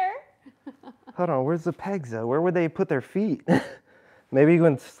back there. Hold on, where's the pegs though? Where would they put their feet? Maybe you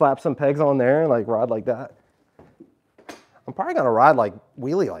can slap some pegs on there and like ride like that. I'm probably gonna ride like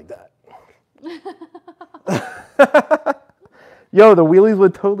wheelie like that. Yo, the wheelies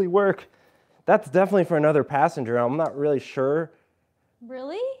would totally work. That's definitely for another passenger. I'm not really sure.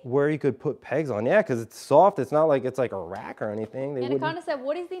 Really? Where you could put pegs on. Yeah, because it's soft. It's not like it's like a rack or anything. Anaconda said,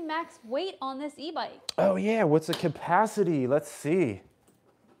 what is the max weight on this e-bike? Oh yeah, what's the capacity? Let's see.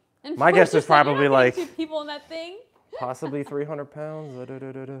 And my guess is probably like 2 people in that thing. Possibly 300 pounds.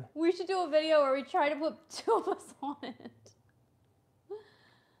 We should do a video where we try to put 2 of us on it.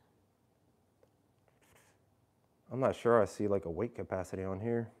 I'm not sure I see like a weight capacity on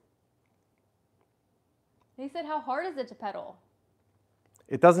here. He said, how hard is it to pedal?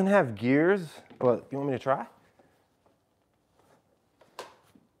 It doesn't have gears, but you want me to try?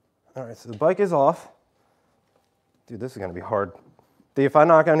 All right, so the bike is off. Dude, this is gonna be hard. Dude, if I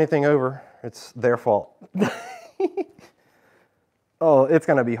knock anything over, it's their fault. Oh, it's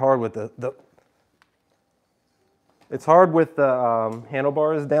gonna be hard with it's hard with the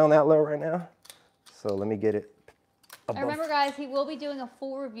handlebars down that low right now. So let me get it above. And remember guys, he will be doing a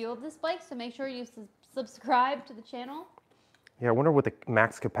full review of this bike, so make sure you subscribe to the channel. Yeah, I wonder what the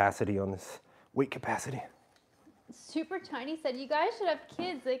max capacity on this, weight capacity. Super Tiny said, you guys should have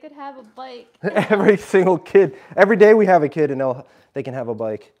kids, they could have a bike. Every single kid, every day we have a kid and they can have a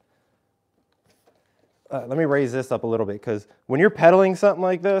bike. Let me raise this up a little bit, because when you're pedaling something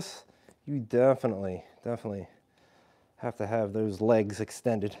like this, you definitely have to have those legs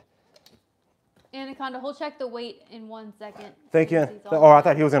extended. Anaconda, he'll check the weight in 1 second. Thank you. Oh, I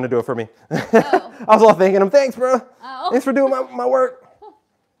thought he was going to do it for me. Oh. I was all thanking him. Thanks, bro. Oh. Thanks for doing my work.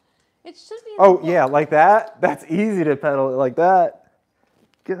 It should be. Oh, yeah, like that? That's easy to pedal like that.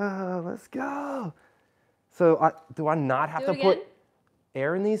 Go, let's go. So do I not have to put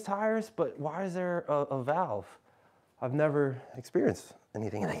air in these tires? But why is there a valve? I've never experienced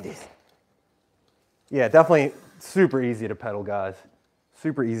anything like this. Yeah, definitely super easy to pedal, guys.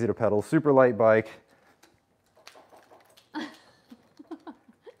 Super easy to pedal, super light bike.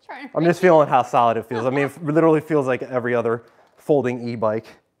 I'm just feeling how solid it feels. I mean, it literally feels like every other folding e-bike.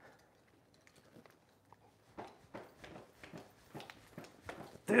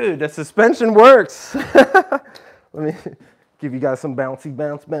 Dude, the suspension works. Let me give you guys some bouncy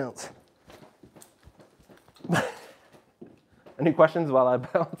bounce. Any questions while I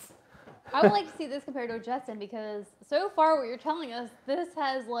bounce? I would like to see this compared to a Jetson because so far what you're telling us, this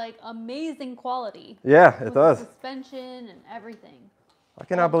has like amazing quality. Yeah, it does. Suspension and everything. I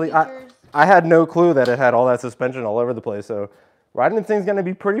cannot believe I had no clue that it had all that suspension all over the place. So riding this thing's gonna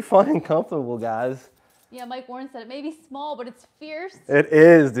be pretty fun and comfortable, guys. Yeah, Mike Warren said it may be small, but it's fierce. It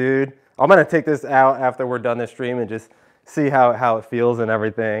is, dude. I'm gonna take this out after we're done this stream and just see how it feels and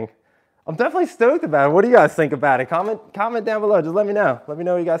everything. I'm definitely stoked about it. What do you guys think about it? Comment down below. Just let me know. Let me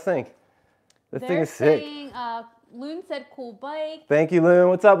know what you guys think. This thing is sick. Loon said cool bike. Thank you, Loon.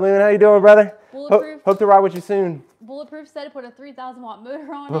 What's up, Loon? How you doing, brother? Bulletproof. Hope to ride with you soon. Bulletproof said put a 3,000 watt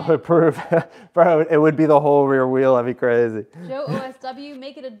motor on it. Bulletproof. Bro, it would be the whole rear wheel. That'd be crazy. Joe OSW,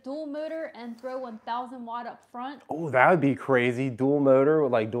 make it a dual motor and throw 1,000 watt up front. Oh, that would be crazy. Dual motor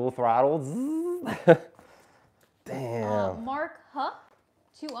with like dual throttle. Damn. Mark Huck,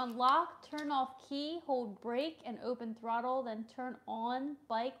 to unlock, turn off key, hold brake and open throttle, then turn on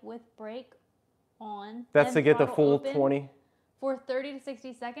bike with brake on. That's to get the full 20? For 30 to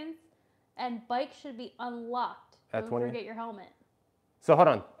 60 seconds. And bike should be unlocked. At 20? Don't forget your helmet. So hold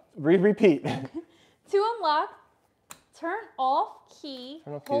on. Repeat. To unlock, turn off key,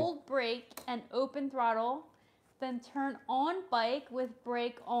 hold brake and open throttle. Then turn on bike with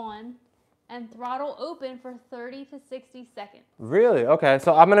brake on. And throttle open for 30 to 60 seconds. Really? Okay,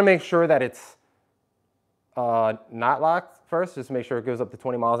 so I'm gonna make sure that it's not locked first, just make sure it goes up to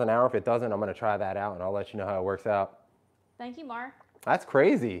 20 miles an hour. If it doesn't, I'm gonna try that out and I'll let you know how it works out. Thank you, Mark. That's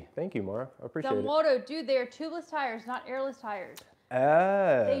crazy. Thank you, Mark. I appreciate it. Moto, dude, they are tubeless tires, not airless tires.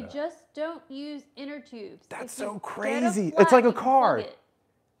 Oh. They just don't use inner tubes. That's so crazy. It's like a car.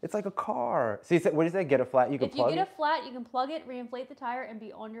 It's like a car. See, what is that? Get a flat, you can plug it? If you get a flat, you can plug it, reinflate the tire, and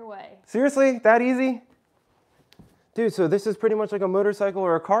be on your way. Seriously? That easy? Dude, so this is pretty much like a motorcycle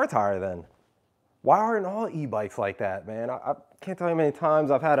or a car tire then. Why aren't all e-bikes like that, man? I can't tell you how many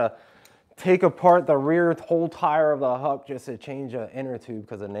times I've had to take apart the rear whole tire of the Huck just to change an inner tube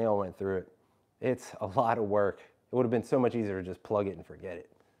because a nail went through it. It's a lot of work. It would have been so much easier to just plug it and forget it.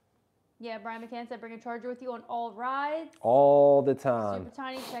 Yeah, Brian McCann said bring a charger with you on all rides. All the time. Super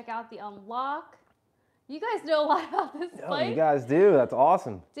Tiny, check out the unlock. You guys know a lot about this bike. You guys do. That's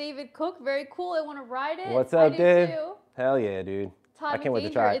awesome. David Cook, very cool. I want to ride it. What's up, Dave? Too. Hell yeah, dude. Todd I can't wait to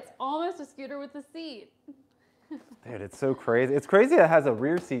try it. It's almost a scooter with a seat. Dude, it's so crazy. It's crazy it has a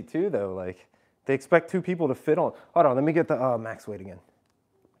rear seat too, though. Like, they expect two people to fit on. Hold on, let me get the max weight again.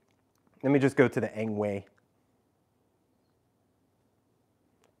 Let me just go to the Engwe.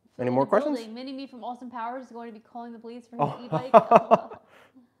 Any more questions? Mini-Me from Austin Powers is going to be calling the police for his e-bike.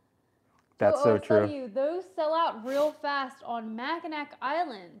 That's so true. Those sell out real fast on Mackinac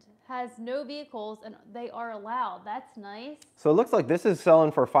Island. Has no vehicles and they are allowed. That's nice. So it looks like this is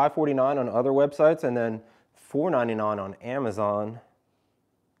selling for $549 on other websites and then $499 on Amazon.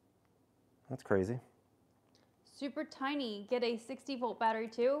 That's crazy. Super Tiny, get a 60-volt battery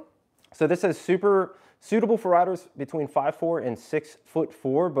too. So this says super suitable for riders between 5'4" and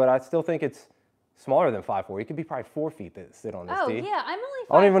 6'4", but I still think it's smaller than 5'4". You could be probably 4 feet that sit on this. Oh yeah, I'm only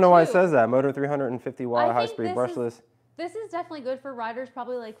 5'2". I don't even know why it says that. Motor 350 watt, high-speed brushless. This is definitely good for riders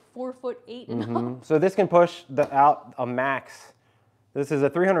probably like 4'8" and up. So this can push out a max. This is a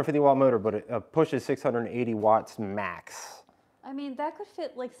 350 watt motor, but it pushes 680 watts max. I mean, that could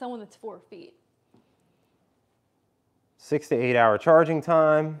fit like someone that's 4 feet. 6 to 8 hour charging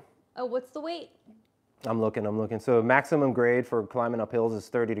time. Oh, what's the weight? I'm looking. So maximum grade for climbing up hills is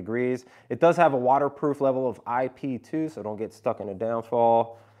 30 degrees. It does have a waterproof level of IP2, so don't get stuck in a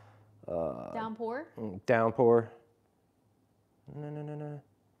downfall. Downpour? Downpour. No.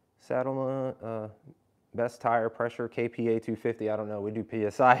 Saddle, best tire pressure, KPA 250. I don't know. We do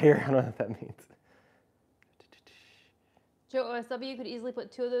PSI here. I don't know what that means. Joe OSW could easily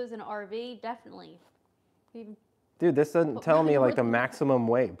put 2 of those in an RV. Definitely. Dude, this doesn't tell me like the maximum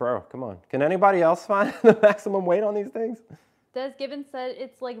weight. Bro, come on. Can anybody else find the maximum weight on these things? Des Gibbons said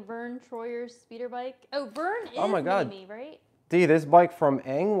it's like Vern Troyer's speeder bike. Oh, Vern is Mimi, right? D, this bike from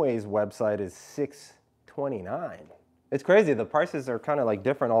Engwe's website is $629. It's crazy. The prices are kind of like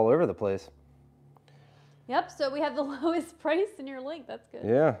different all over the place. Yep, so we have the lowest price in your link. That's good.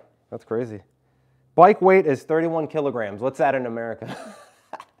 Yeah, that's crazy. Bike weight is 31 kilograms. What's that in America?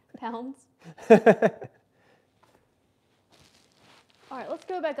 Pounds. All right, let's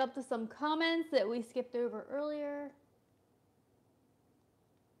go back up to some comments that we skipped over earlier.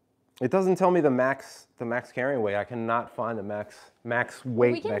 It doesn't tell me the max carrying weight. I cannot find the max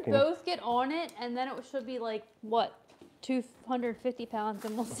weight. We can both get on it, and then it should be like, what, 250 pounds,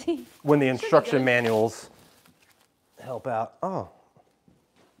 and we'll see. When the instruction manuals help out. Oh,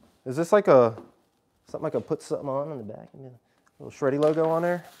 is this like something I could put something on the back? A little Shreddie logo on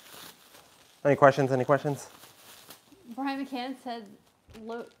there? Any questions? Any questions? Brian McCann said,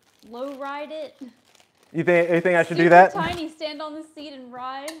 low ride it. You think I should Super do that? tiny, stand on the seat and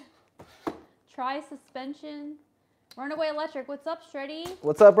ride. Try suspension. Runaway Electric, what's up, Shreddie?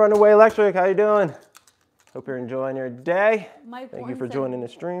 What's up, Runaway Electric? How you doing? Hope you're enjoying your day. Mike Thank Bourne you for said, joining the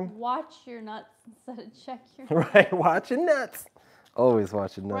stream. Watch your nuts instead of check your nuts. Right, watching nuts. Always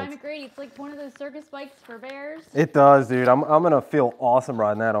watching nuts. Brian McGrady, it's like one of those circus bikes for bears. It does, dude. I'm gonna feel awesome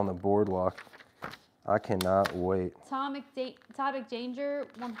riding that on the boardwalk. I cannot wait. Atomic Danger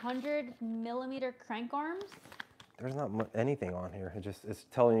 100mm crank arms. There's not anything on here. It's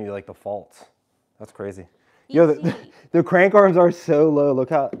telling you like the faults. That's crazy. Yo, the crank arms are so low.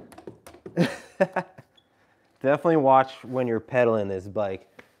 Look how. Definitely watch when you're pedaling this bike.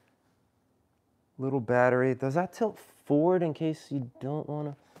 Little battery. Does that tilt forward in case you don't want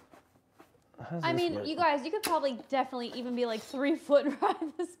to? I mean, you guys, you could probably definitely even be like 3 foot and ride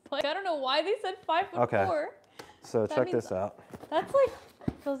this bike. I don't know why they said 5'4". Okay. So check this out. That's like,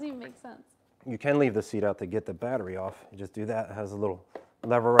 doesn't even make sense. You can leave the seat out to get the battery off. You just do that. It has a little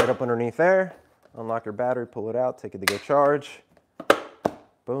lever right up underneath there. Unlock your battery, pull it out, take it to go charge.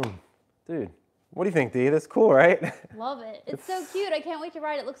 Boom. Dude, what do you think, D? That's cool, right? Love it. It's so cute. I can't wait to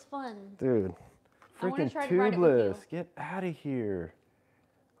ride it. It looks fun. Dude, I want to freaking try to ride it with tubeless. you. Get out of here.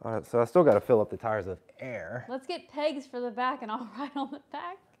 All right, so I still got to fill up the tires with air. Let's get pegs for the back and I'll ride on the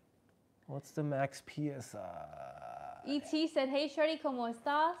back. What's the max PSI? E.T. said, hey, Shreddie, ¿cómo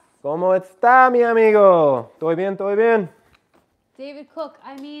estás? ¿Cómo está, mi amigo? Estoy bien, estoy bien. David Cook,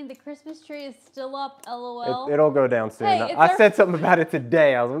 I mean, the Christmas tree is still up, LOL. It'll go down soon. Hey, I said something about it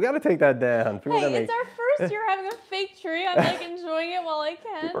today. I was like, we got to take that down. Hey, it's our first year having a fake tree. I'm like enjoying it while I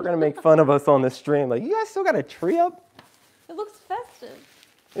can. People are going to make fun of us on the stream. Like, you guys still got a tree up? It looks festive.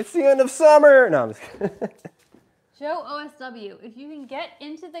 It's the end of summer. No, I'm just kidding. Joe OSW, if you can get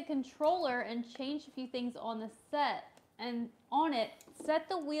into the controller and change a few things on the set, and on it, set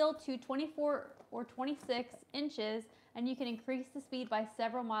the wheel to 24 or 26 inches, and you can increase the speed by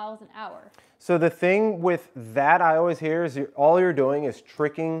several miles an hour. So the thing with that I always hear is all you're doing is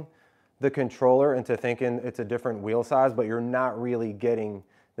tricking the controller into thinking it's a different wheel size, but you're not really getting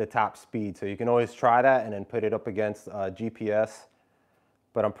the top speed. So you can always try that and then put it up against GPS.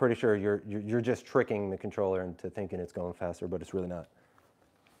 But I'm pretty sure you're just tricking the controller into thinking it's going faster, but it's really not.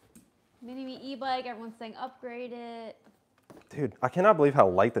 Mini-Me e-bike, everyone's saying upgrade it. Dude, I cannot believe how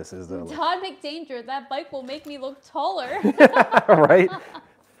light this is though. Todd McDanger, that bike will make me look taller. Right?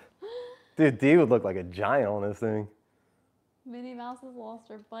 Dude, D would look like a giant on this thing. Minnie Mouse has lost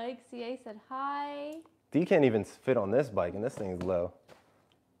her bike. CA said hi. D can't even fit on this bike and this thing's low.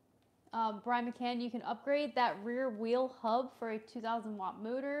 Brian McCann, you can upgrade that rear wheel hub for a 2,000 watt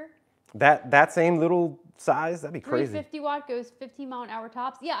motor. That same little size, that'd be crazy. 350 watt goes 15 mile an hour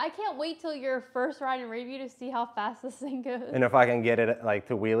tops. Yeah, I can't wait till your first ride and review to see how fast this thing goes. And if I can get it like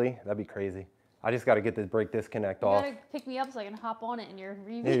to wheelie, that'd be crazy. I just got to get the brake disconnect off. You gotta pick me up so I can hop on it in your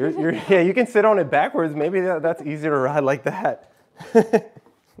review. Yeah, you can sit on it backwards. Maybe that's easier to ride like that.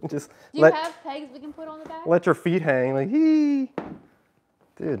 Just Do you have pegs we can put on the back? Let your feet hang, like hee.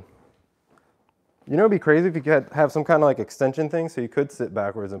 Dude. You know, it'd be crazy if you could have some kind of like extension thing so you could sit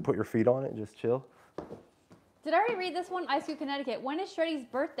backwards and put your feet on it and just chill. Did I already read this one? ISU Connecticut. When is Shreddie's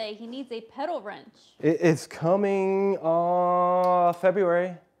birthday? He needs a pedal wrench. It's coming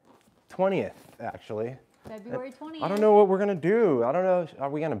February 20th, actually. February 20th. I don't know what we're going to do. I don't know. Are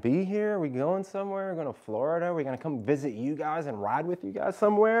we going to be here? Are we going somewhere? Are we going to Florida? Are we going to come visit you guys and ride with you guys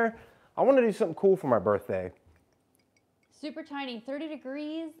somewhere? I want to do something cool for my birthday. Super tiny, 30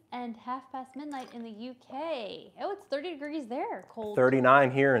 degrees and midnight in the UK. Oh, it's 30 degrees there, cold.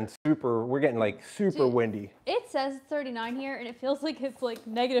 39 here and we're getting like super windy. It says 39 here and it feels like it's like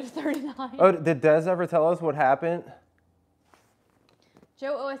negative 39. Oh, did Des ever tell us what happened?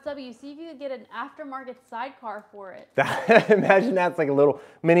 Joe OSW, see if you could get an aftermarket sidecar for it. Imagine that's like a little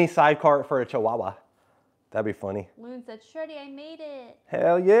mini sidecar for a Chihuahua. That'd be funny. Loon said, Shreddie, I made it.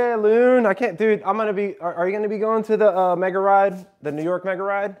 Hell yeah, Loon. I can't, dude, I'm gonna be, are you gonna be going to the mega ride, the New York mega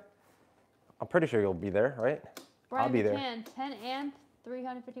ride? I'm pretty sure you'll be there, right? Brian I'll be there. 10 amp,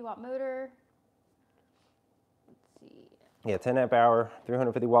 350 watt motor. Let's see. Yeah, 10 amp hour,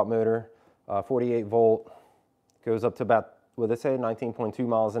 350 watt motor, 48 volt. Goes up to about, what they say, 19.2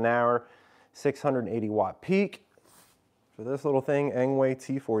 miles an hour, 680 watt peak. For this little thing, Engwe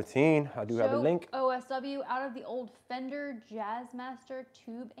T14, I do have a link. OSW out of the old Fender Jazzmaster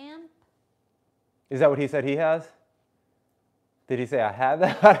tube amp. Is that what he said he has? Did he say I have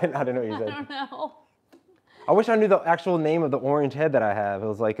that? I didn't know what he said. I don't know. I wish I knew the actual name of the orange head that I have. It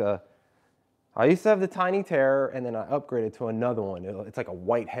was like I used to have the Tiny Terror and then I upgraded to another one. It's like a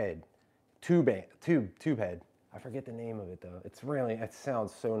white head. tube head. I forget the name of it though. It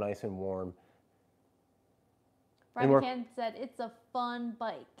sounds so nice and warm. Brian McCann said it's a fun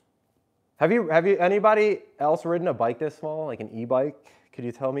bike. Have you anybody else ridden a bike this small, like an e-bike? Could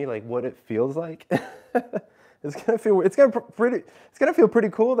you tell me like what it feels like? It's gonna feel pretty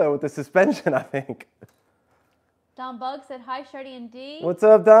cool though with the suspension, I think. Don Bug said hi, Shreddie and D. What's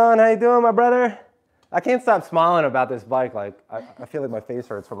up, Don? How you doing, my brother? I can't stop smiling about this bike. Like I feel like my face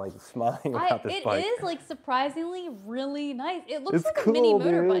hurts from like smiling about this bike. It is like surprisingly really nice. It looks like cool, a mini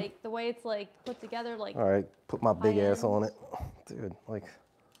dude. motorbike, the way it's like put together. Like, all right, put my big ass on it, dude. Like,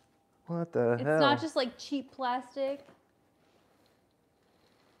 what the hell? It's not just like cheap plastic.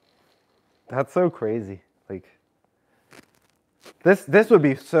 That's so crazy. Like, this would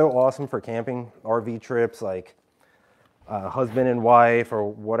be so awesome for camping, RV trips, like husband and wife or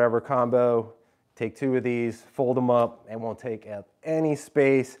whatever combo. Take 2 of these, fold them up, and won't take up any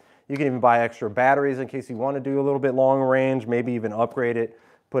space. You can even buy extra batteries in case you want to do a little bit long range, maybe even upgrade it,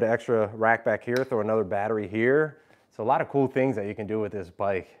 put an extra rack back here, throw another battery here. So a lot of cool things that you can do with this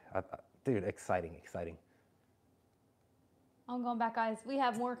bike. Dude, exciting, exciting. I'm going back, guys. We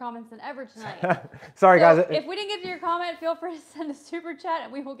have more comments than ever tonight. Sorry, so guys. If we didn't get to your comment, feel free to send a super chat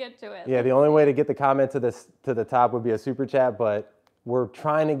and we will get to it. Yeah, the only way to get the comment to the top would be a super chat, but we're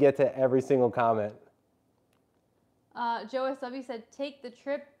trying to get to every single comment. Joe SW said, take the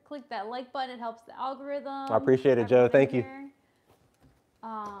trip, click that like button, it helps the algorithm. I appreciate it, Joe. Thank you.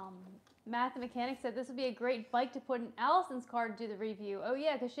 Matt the Mechanic said, this would be a great bike to put in Allison's car to do the review. Oh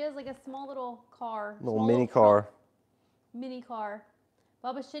yeah, because she has like a small little car. Little mini car. Mini car.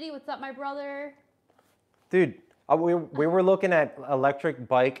 Bubba Shitty, what's up, my brother? Dude, we were looking at electric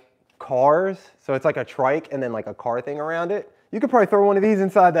bike cars. So it's like a trike and then like a car thing around it. You could probably throw one of these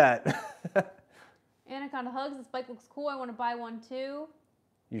inside that. Anaconda Hugs, this bike looks cool. I want to buy one too.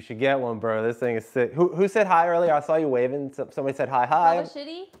 You should get one, bro. This thing is sick. Who said hi earlier? I saw you waving. Somebody said hi. Hi. Bubba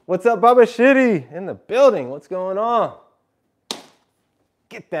Shitty. What's up, Bubba Shitty? In the building. What's going on?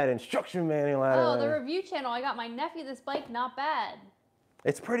 Get that instruction manual out of there. The review channel. I got my nephew this bike. Not bad.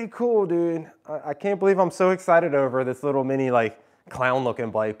 It's pretty cool, dude. I can't believe I'm so excited over this little mini, like,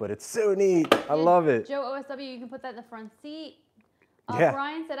 clown-looking bike, but it's so neat. I love it. Joe OSW, you can put that in the front seat. Yeah.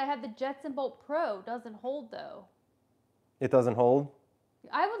 Brian said, I have the Jetson Bolt Pro. Doesn't hold, though. It doesn't hold?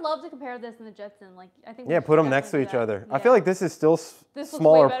 I would love to compare this and the Jetson. Like, I think. Yeah, put them next to each other. Yeah. I feel like this is still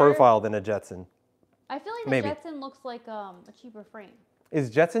smaller profile than a Jetson. I feel like the Jetson looks like a cheaper frame. Is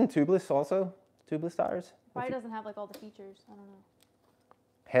Jetson tubeless also? Tubeless tires? Probably doesn't have like all the features. I don't know.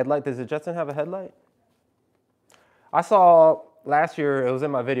 Headlight? Does the Jetson have a headlight? I saw last year, it was in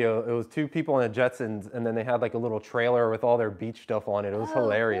my video, it was 2 people in a Jetsons and then they had like a little trailer with all their beach stuff on it. It was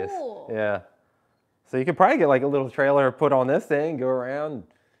hilarious. Cool. Yeah. So you could probably get like a little trailer put on this thing, go around,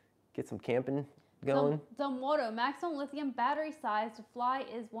 get some camping going. Dumwoto, maximum lithium battery size to fly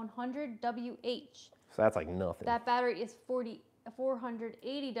is 100 WH. So that's like nothing. That battery is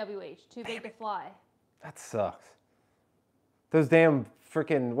 480 WH, too big to fly. That sucks. Those damn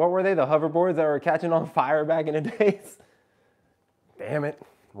freaking, what were they? The hoverboards that were catching on fire back in the days? Damn it.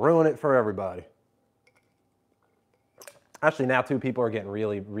 Ruin it for everybody. Actually, now 2 people are getting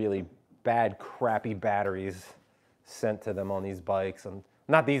really, really bad, crappy batteries sent to them on these bikes. And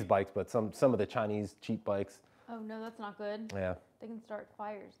not these bikes, but some of the Chinese cheap bikes. Oh, no, that's not good. Yeah. They can start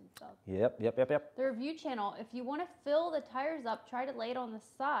fires and stuff. Yep. The review channel, if you want to fill the tires up, try to lay it on the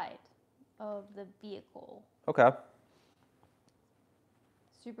side of the vehicle. Okay.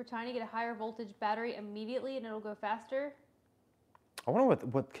 Super tiny, get a higher voltage battery immediately and it'll go faster. I wonder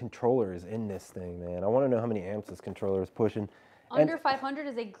what controller is in this thing, man. I want to know how many amps this controller is pushing. Under 500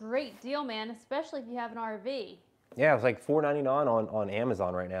 is a great deal, man, especially if you have an RV. Yeah, it's like $4.99 on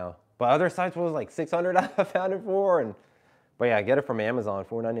Amazon right now. But other sites was like $600 I found it for. But yeah, get it from Amazon,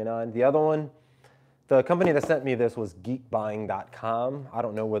 $4.99. The other one, the company that sent me this was geekbuying.com. I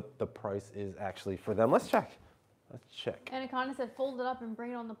don't know what the price is actually for them. Let's check. Anaconda said fold it up and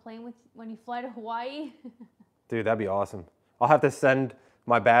bring it on the plane with when you fly to Hawaii. Dude, that'd be awesome. I'll have to send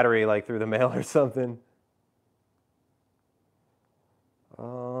my battery like through the mail or something.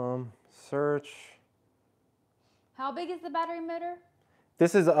 Search. How big is the battery motor?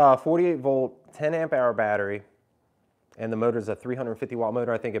 This is a 48 volt, 10 amp hour battery. And the motor is a 350 watt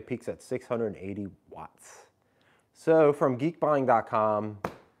motor. I think it peaks at 680 watts. So from geekbuying.com,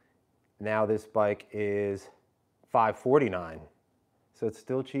 now this bike is $549. So it's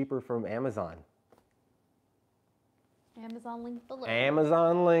still cheaper from Amazon. Amazon link below.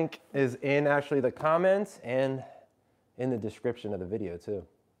 Amazon link is in actually the comments and in the description of the video too.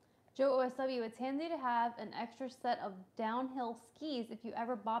 Joe OSW, it's handy to have an extra set of downhill skis if you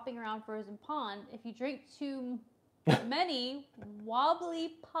ever bopping around frozen pond. If you drink too many,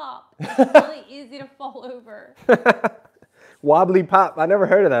 wobbly pop. It's really easy to fall over. Wobbly pop. I never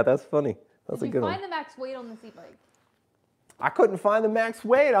heard of that. That's funny. That's a good one. Did you find the max weight on this e-bike? I couldn't find the max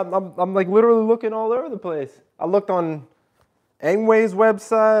weight. I'm like literally looking all over the place. I looked on Engwe's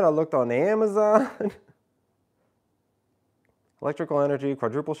website. I looked on Amazon. Electrical energy,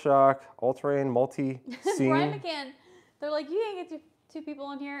 quadruple shock, all-terrain, multi-scene. Brian McCann, they're like, you can't get two people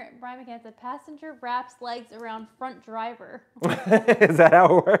on here. Brian McCann said, passenger wraps legs around front driver. Is that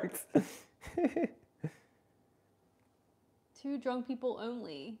how it works? 2 drunk people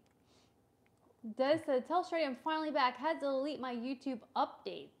only. Des said, tell Shreddie I'm finally back. Had to delete my YouTube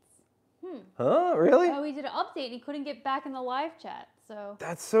updates. Huh? Really? Oh, he did an update and he couldn't get back in the live chat. So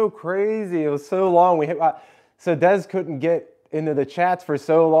that's so crazy. It was so long. So Des couldn't get into the chats for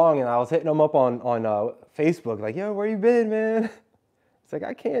so long, and I was hitting him up on Facebook, like, yo, where you been, man? It's like,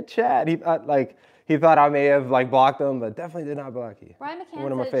 I can't chat. He thought I may have like blocked him, but definitely did not block you. Brian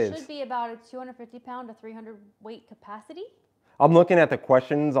McCann said it should be about a 250 pound to 300 weight capacity. I'm looking at the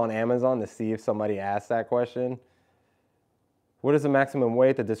questions on Amazon to see if somebody asked that question. What is the maximum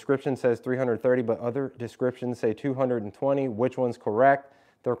weight? The description says 330, but other descriptions say 220. Which one's correct?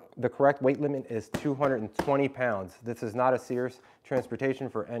 The correct weight limit is 220 pounds. This is not a serious transportation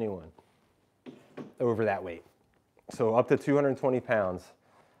for anyone over that weight. So up to 220 pounds.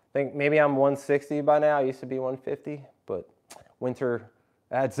 I think maybe I'm 160 by now. I used to be 150, but winter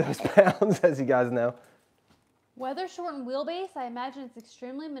adds those pounds, as you guys know. Weather shortened wheelbase, I imagine it's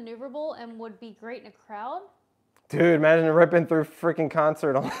extremely maneuverable and would be great in a crowd. Dude, imagine ripping through freaking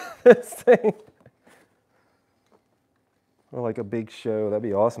concert on this thing. Or like a big show, that'd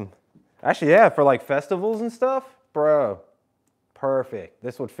be awesome. Actually, yeah, for like festivals and stuff, bro, perfect.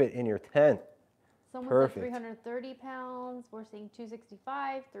 This would fit in your tent. Someone said 330 pounds. We're seeing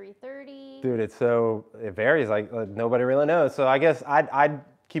 265, 330. Dude, it varies. Like nobody really knows. So I guess I'd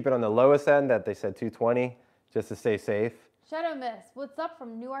keep it on the lowest end that they said 220, just to stay safe. Shadow Mist, what's up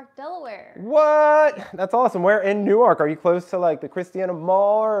from Newark, Delaware? What? That's awesome. Where in Newark? Are you close to like the Christiana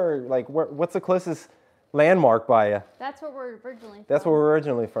Mall, or like what's the closest landmark by you? That's where we're originally from. That's where we're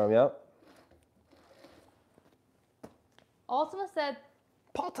originally from, yep. Ultima said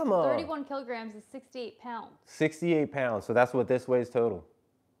 31 kilograms is 68 pounds. 68 pounds, so that's what this weighs total.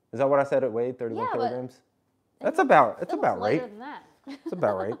 Is that what I said it weighed, 31 kilograms? It's about lighter right. Than that. It's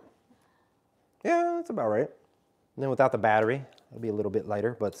about right. Yeah, it's about right. And then without the battery, it'll be a little bit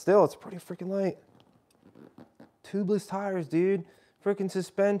lighter, but still, it's pretty freaking light. Tubeless tires, dude. Freaking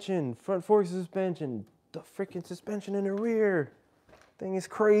suspension, front fork suspension, the freaking suspension in the rear. Thing is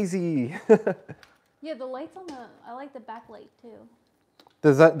crazy. Yeah, the lights on I like the backlight too.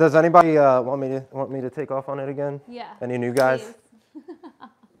 Does anybody want me to take off on it again? Yeah. Any new guys?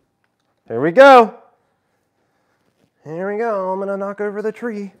 Here we go. Here we go. I'm gonna knock over the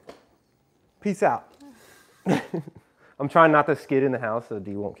tree. Peace out. I'm trying not to skid in the house so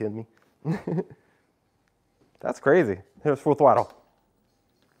D won't kill me. That's crazy. Here's full throttle.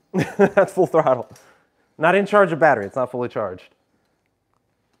 That's full throttle. Not in charge of battery. It's not fully charged.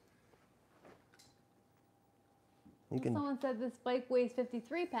 Someone said this bike weighs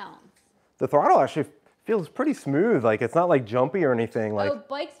 53 pounds. The throttle actually feels pretty smooth. Like it's not like jumpy or anything. Like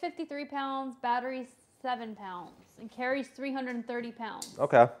bike's 53 pounds, battery's 7 pounds, and carries 330 pounds.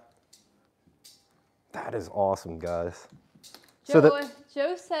 Okay. That is awesome, guys.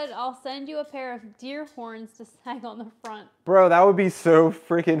 Joe said, I'll send you a pair of deer horns to sag on the front. Bro, that would be so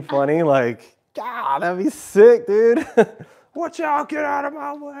freaking funny. Like, God, that'd be sick, dude. Watch out, get out of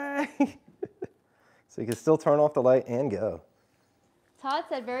my way. So you can still turn off the light and go. Todd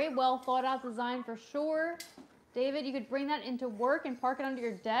said, very well thought out design for sure. David, you could bring that into work and park it under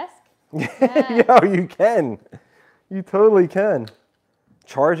your desk. Yes. Yo, you can. You totally can.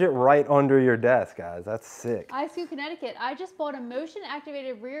 Charge it right under your desk, guys. That's sick. ISU Connecticut. I just bought a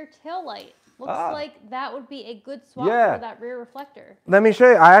motion-activated rear tail light. Looks like that would be a good swap for that rear reflector. Let me show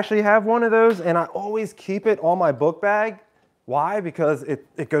you. I actually have one of those, and I always keep it on my book bag. Why? Because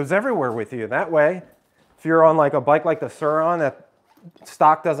it goes everywhere with you. That way, if you're on like a bike like the SUR RON that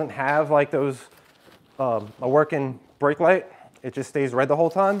stock doesn't have like those, a working brake light, it just stays red the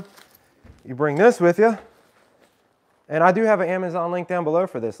whole time. You bring this with you. And I do have an Amazon link down below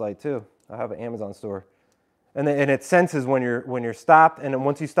for this light too. I have an Amazon store. And it senses when you're stopped, and then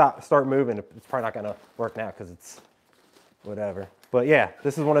once you start moving, it's probably not gonna work now because it's whatever. But yeah,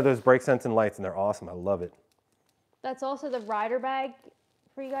 this is one of those brake sensing lights, and they're awesome. I love it. That's also the rider bag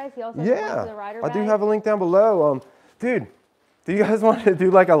for you guys. He also has a link to the rider bag. I do have a link down below. Dude, Do you guys want to do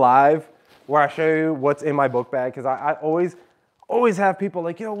like a live where I show you what's in my book bag? Because I always have people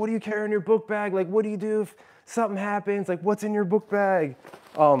like, yo, what do you carry in your book bag? Like, what do you do if something happens? Like, what's in your book bag?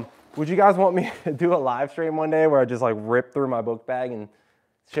 Would you guys want me to do a live stream one day where I just like rip through my book bag and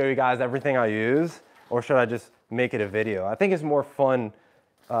show you guys everything I use? Or should I just make it a video? I think it's more fun,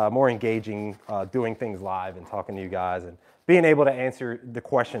 more engaging doing things live and talking to you guys and being able to answer the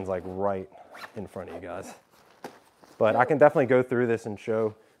questions like right in front of you guys. But I can definitely go through this and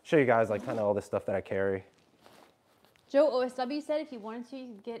show you guys like kind of all the stuff that I carry. Joe OSW said if you wanted to,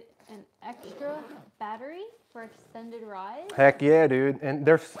 you could get an extra battery for extended rides. Heck yeah, dude. And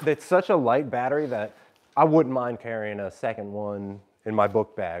it's such a light battery that I wouldn't mind carrying a second one in my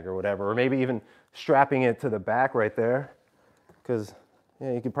book bag or whatever, or maybe even strapping it to the back right there. Because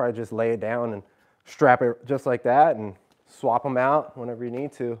yeah, you could probably just lay it down and strap it just like that and swap them out whenever you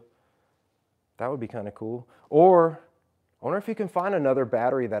need to. That would be kind of cool. Or I wonder if you can find another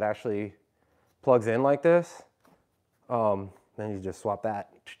battery that actually plugs in like this. Then you just swap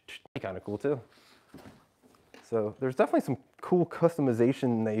that. Kind of cool too. So there's definitely some cool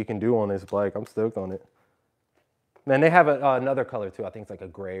customization that you can do on this bike. I'm stoked on it. And they have another color too. I think it's like a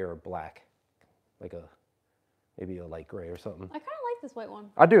gray or a black, like maybe a light gray or something. I kind of like this white one.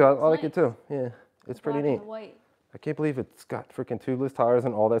 I do. I like it too. Yeah, it's pretty neat. White. I can't believe it's got freaking tubeless tires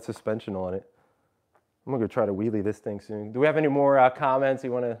and all that suspension on it. I'm gonna go try to wheelie this thing soon. Do we have any more comments?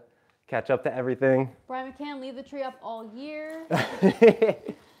 You want to catch up to everything? Brian McCann, leave the tree up all year.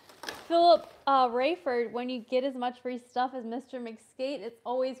 Philip Rayford, when you get as much free stuff as Mr. McSkate, it's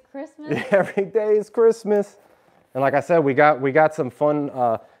always Christmas. Every day is Christmas. And like I said, we got some fun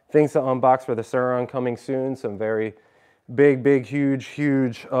things to unbox for the SUR RON coming soon. Some very big, huge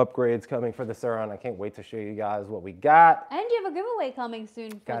upgrades coming for the SUR RON. I can't wait to show you guys what we got. And you have a giveaway coming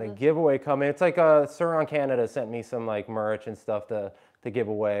soon. Got a giveaway coming. It's like SUR RON Canada sent me some like merch and stuff to give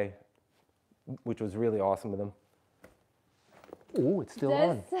away, which was really awesome of them. Oh, it's still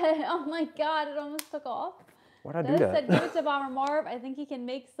on. Said, oh my God, it almost took off. Why'd I do that? Said, give it to Bomber Marv. I think he can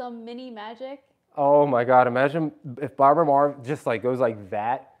make some mini magic. Oh my God, imagine if Bomber Marv just like goes like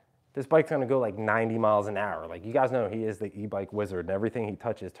that. This bike's gonna go like 90 miles an hour. Like you guys know he is the e-bike wizard and everything he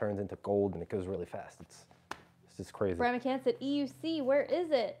touches turns into gold and it goes really fast. It's just crazy. Brian McCann said, EUC, where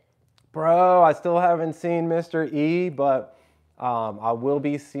is it? Bro, I still haven't seen Mr. E, but I will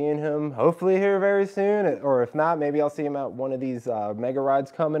be seeing him hopefully here very soon. Or if not, maybe I'll see him at one of these mega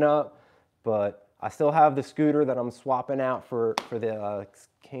rides coming up. But I still have the scooter that I'm swapping out for the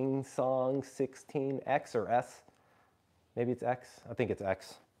King Song 16X or S. Maybe it's X. I think it's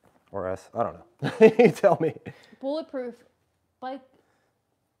X or S. I don't know. You tell me. Bulletproof bike.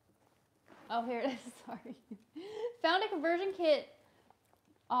 Oh, here it is. Sorry. Found a conversion kit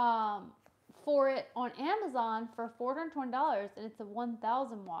for it on Amazon for $420, and it's a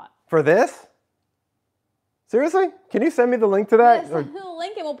 1,000 watt. For this? Seriously? Can you send me the link to that? Yeah, send me the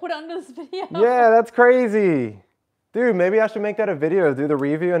link and we'll put it under this video. Yeah, that's crazy. Dude, maybe I should make that a video, do the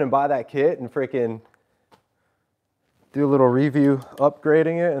review and then buy that kit and freaking do a little review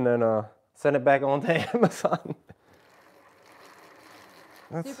upgrading it and then send it back onto Amazon.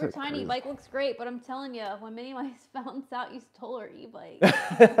 That's Super so tiny crazy. bike looks great, but I'm telling you, when Minnie Mice found out you stole her e-bike.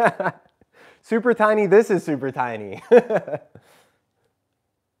 Super tiny, this is super tiny.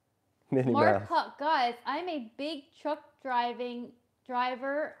 Minnie Mark Mouse. Huck, guys, I'm a big truck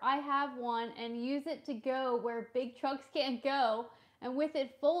driver. I have one and use it to go where big trucks can't go. And with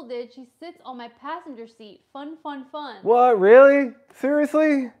it folded, she sits on my passenger seat. Fun, fun, fun. What, really?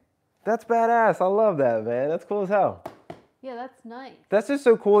 Seriously? That's badass. I love that, man. That's cool as hell. Yeah, that's nice. That's just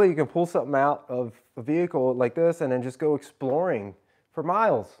so cool that you can pull something out of a vehicle like this and then just go exploring for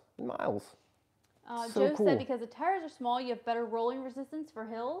miles and miles. So Joe cool. said because the tires are small, you have better rolling resistance for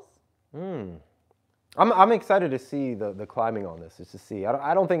hills. I'm excited to see the climbing on this, just to see.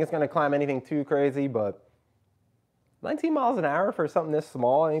 I don't think it's going to climb anything too crazy, but 19 miles an hour for something this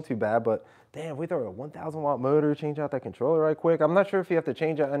small ain't too bad. But damn, if we throw a 1,000 watt motor, change out that controller right quick. I'm not sure if you have to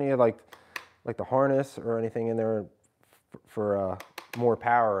change out any of like the harness or anything in there for more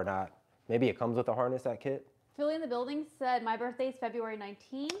power or not. Maybe it comes with the harness, that kit. Philly in the building said my birthday is February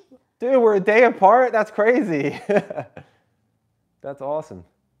 19th. Dude, we're a day apart. That's crazy. That's awesome.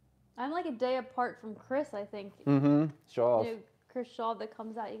 I'm like a day apart from Chris, I think. Shaw. You know, Chris Shaw that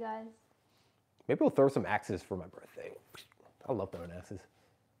comes out, you guys. Maybe we'll throw some axes for my birthday. I love throwing axes.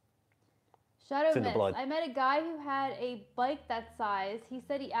 Shadow in the Mist. blood. I met a guy who had a bike that size. He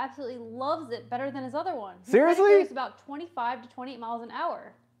said he absolutely loves it better than his other one. Seriously? He said it goes about 25 to 28 miles an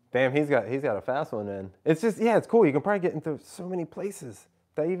hour. Damn, he's got a fast one then. It's just, yeah, it's cool. You can probably get into so many places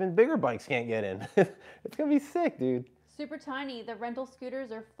that even bigger bikes can't get in. It's gonna be sick, dude. Super Tiny, the rental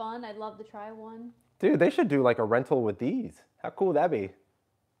scooters are fun. I'd love to try one. Dude, they should do like a rental with these. How cool would that be?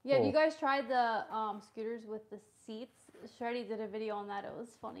 Yeah, have you guys tried the scooters with the seats? Shreddie did a video on that. It was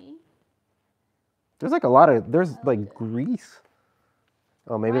funny. There's like a lot of, there's like grease.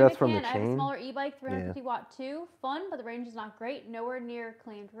 Oh, maybe Brian that's from the McCann, I have a chain. smaller e-bike, 350 watt too. Fun, but the range is not great. Nowhere near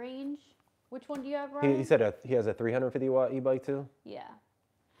claimed range. Which one do you have, Brian? He said he has a 350 watt e-bike too? Yeah.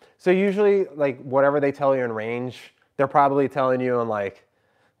 So usually, like, whatever they tell you in range, they're probably telling you in like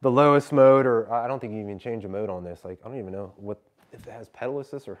the lowest mode, or I don't think you even change a mode on this. Like, I don't even know if it has pedal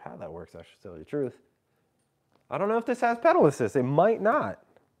assist or how that works, I should tell you the truth. I don't know if this has pedal assist. It might not.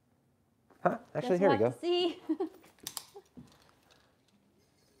 Huh? Actually, here we go. See.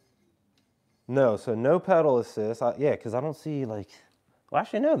 No, so no pedal assist. Yeah, because I don't see like, well,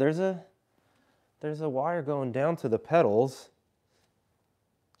 actually no, there's a wire going down to the pedals.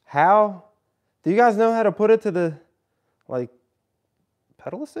 How? Do you guys know how to put it to the, like,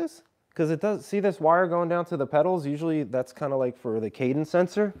 pedal assist? Because it does, see this wire going down to the pedals? Usually that's kind of like for the cadence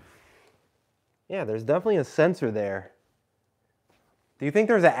sensor. Yeah, there's definitely a sensor there. Do you think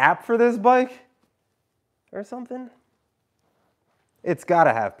there's an app for this bike? Or something? It's got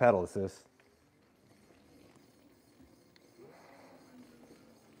to have pedal assist.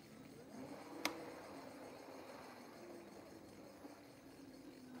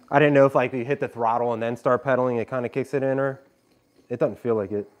 I didn't know if like you hit the throttle and then start pedaling, it kind of kicks it in, or it doesn't feel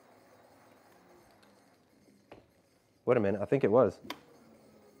like it. Wait a minute, I think it was.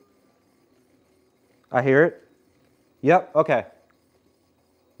 I hear it. Yep, okay.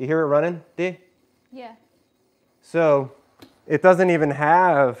 You hear it running, D? Yeah. So it doesn't even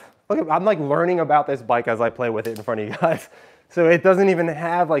have, look, I'm like learning about this bike as I play with it in front of you guys. So it doesn't even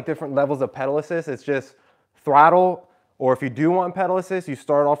have like different levels of pedal assist. It's just throttle. Or if you do want pedal assist, you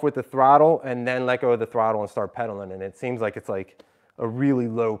start off with the throttle and then let go of the throttle and start pedaling. And it seems like it's like a really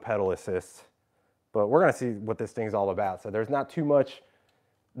low pedal assist. But we're gonna see what this thing's all about. So there's not too much,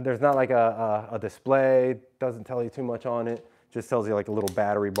 there's not like a display, doesn't tell you too much on it. Just tells you like a little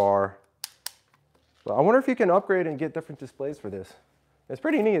battery bar. But I wonder if you can upgrade and get different displays for this. It's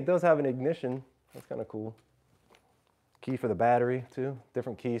pretty neat, it does have an ignition. That's kind of cool. Key for the battery too,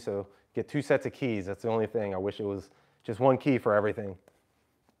 different key. So get 2 sets of keys, that's the only thing. I wish it was just 1 key for everything.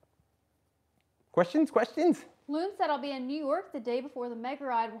 Questions? Loon said, I'll be in New York the day before the mega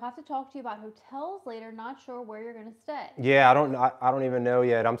ride. We'll have to talk to you about hotels later. Not sure where you're going to stay. Yeah, I don't even know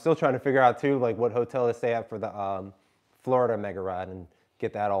yet. I'm still trying to figure out too, like what hotel to stay at for the Florida mega ride and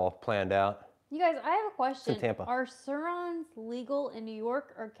get that all planned out. You guys, I have a question. It's in Tampa. Are SUR RONs legal in New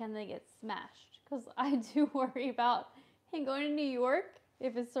York, or can they get smashed? Because I do worry about him going to New York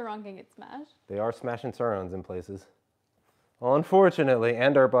if his SUR RON can get smashed. They are smashing SUR RONs in places. Unfortunately,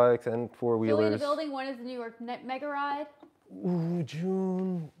 and our bikes and four-wheelers. Philly in the building, when is the New York mega ride? Ooh,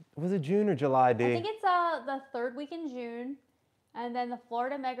 June. Was it June or July, D? I think it's the 3rd week in June, and then the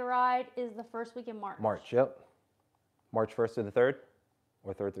Florida mega ride is the 1st week in March. March, yep. March 1st through the 3rd?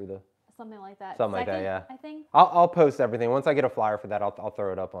 Or 3rd through the... Something like that. Something like that, yeah. I think. I'll post everything. Once I get a flyer for that, I'll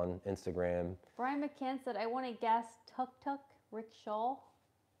throw it up on Instagram. Brian McCann said, I want a gas tuk-tuk rickshaw.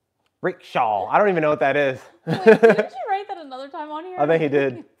 Rickshaw. I don't even know what that is. Wait, didn't you write that another time on here? I think he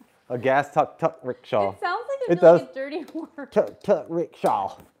did. A gas tuk rickshaw. It sounds like it's like a dirty word. Tuk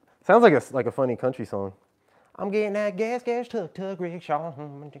rickshaw. Sounds like a funny country song. I'm getting that gas tuk rickshaw.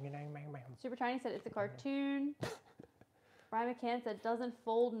 Super Tiny said it's a cartoon. Brian McCann said doesn't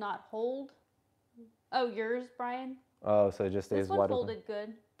fold, not hold. Oh, yours, Brian? Oh, so it just stays wide open. This one folded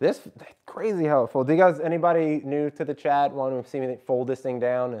good. This crazy how it folds. Do you guys, anybody new to the chat, want to see me fold this thing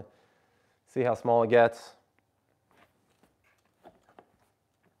down and see how small it gets?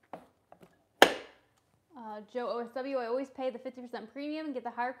 Joe OSW, I always pay the 50% premium and get the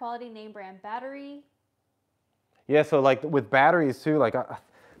higher quality name brand battery. Yeah, so like with batteries too, like I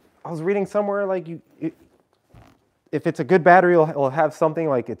was reading somewhere like if it's a good battery, it'll have something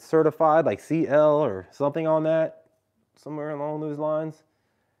like it's certified, like CL or something on that, somewhere along those lines.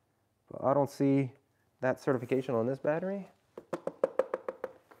 But I don't see that certification on this battery.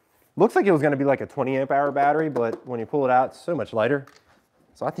 Looks like it was going to be like a 20 amp hour battery, but when you pull it out, it's so much lighter.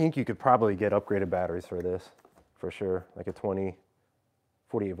 So I think you could probably get upgraded batteries for this, for sure, like a 48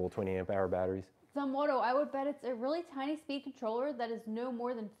 volt 20 amp hour batteries. Zamoto, I would bet it's a really tiny speed controller that is no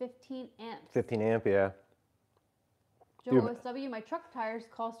more than 15 amps. 15 amp, yeah. Joe OSW, my truck tires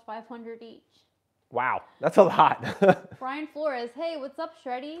cost $500 each. Wow, that's a lot. Brian Flores, hey, what's up,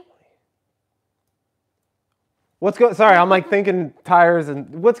 Shreddie? Sorry, I'm like thinking tires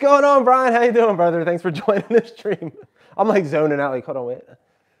and what's going on, Brian? How you doing, brother? Thanks for joining this stream. I'm like zoning out, like, hold on, wait.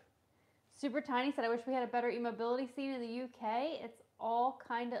 Super Tiny said, I wish we had a better e-mobility scene in the UK. It's all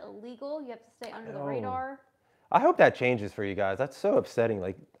kind of illegal. You have to stay under the radar. I hope that changes for you guys. That's so upsetting.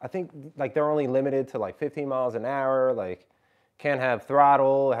 Like, I think like they're only limited to like 15 miles an hour. Like, can't have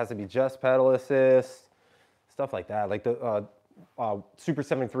throttle. It has to be just pedal assist, stuff like that. Like the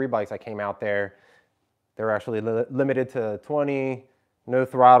Super73 bikes that came out there, they're actually limited to 20, no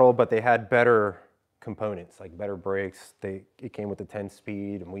throttle, but they had better components, like better brakes. It came with the 10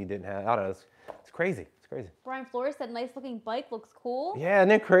 speed, and we didn't have. I don't know. It's crazy. It's crazy. Brian Flores said, nice looking bike, looks cool. Yeah, isn't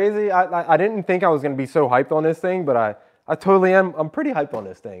it crazy? I didn't think I was gonna be so hyped on this thing, but I totally am. I'm pretty hyped on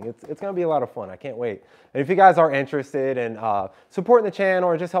this thing. It's gonna be a lot of fun. I can't wait. And if you guys are interested in supporting the channel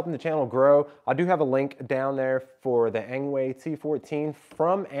or just helping the channel grow, I do have a link down there for the Engwe T14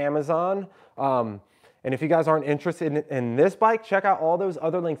 from Amazon. And if you guys aren't interested in this bike, check out all those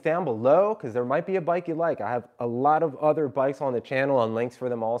other links down below, because there might be a bike you like. I have a lot of other bikes on the channel and links for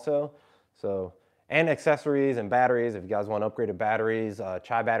them also. So, and accessories and batteries. If you guys want upgraded batteries,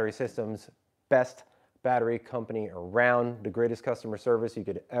 Chai Battery Systems, best battery company around, the greatest customer service you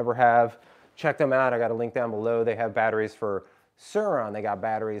could ever have. Check them out. I got a link down below. They have batteries for SUR RON. They got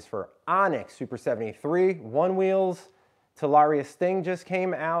batteries for Onyx, Super73, one wheels. Talaria Sting just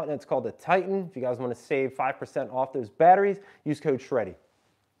came out, and it's called the Titan. If you guys want to save 5% off those batteries, use code SHREDDIE.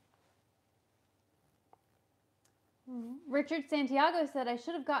 Richard Santiago said, I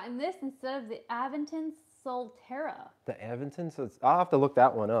should have gotten this instead of the Aventon Solterra. The Aventon? So I'll have to look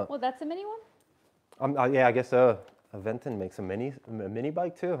that one up. Well, that's a mini one? Yeah, I guess so. Aventon makes a mini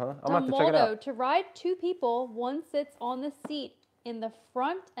bike too, huh? I'm going to have to check it out. To ride two people, one sits on the seat in the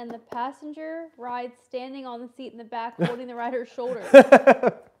front and the passenger rides standing on the seat in the back holding the rider's shoulder.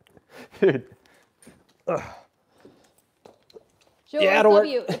 Dude. Joe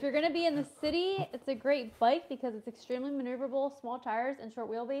SW, if you're going to be in the city, it's a great bike because it's extremely maneuverable, small tires and short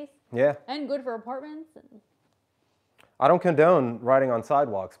wheelbase. Yeah. And good for apartments. I don't condone riding on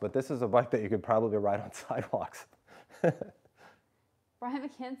sidewalks, but this is a bike that you could probably ride on sidewalks. Brian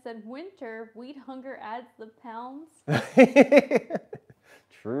McCann said, winter, weed hunger adds the pounds.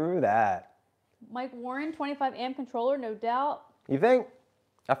 True that. Mike Warren, 25 amp controller, no doubt. You think?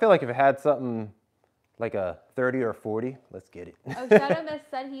 I feel like if it had something like a 30 or 40, let's get it. Oh, Shadow Mist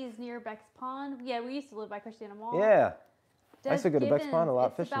said he's near Beck's Pond. Yeah, we used to live by Christiana Mall. Yeah. I used to go to Beck's Pond a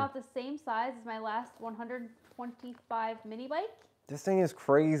lot fishing. It's about the same size as my last 125 mini bike. This thing is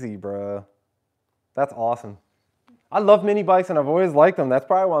crazy, bro. That's awesome. I love mini bikes, and I've always liked them. That's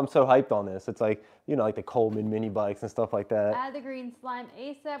probably why I'm so hyped on this. It's like, you know, like the Coleman mini bikes and stuff like that. Add the green slime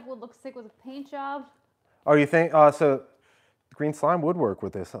ASAP would look sick with a paint job. Oh, you think? So green slime would work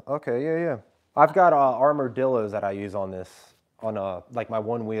with this. Okay, yeah. I've got armadillos that I use on this, on like my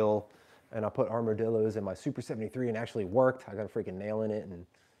one wheel, and I put armadillos in my Super73 and it actually worked. I got a freaking nail in it and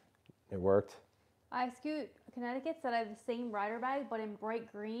it worked. I Scoot Connecticut said I have the same rider bag, but in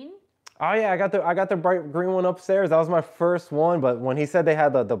bright green. Oh yeah, I got the bright green one upstairs. That was my first one, but when he said they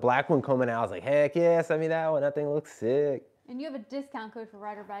had the black one coming out, I was like, heck yeah, send me that one. That thing looks sick. And you have a discount code for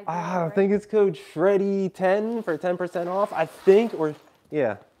rider bag. I think it's code Shreddie10 for 10% off. I think, or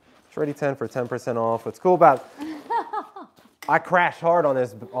yeah, Shreddie10 for 10% off. What's cool about I crashed hard on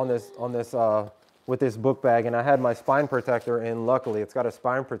this with this book bag, and I had my spine protector in. Luckily, it's got a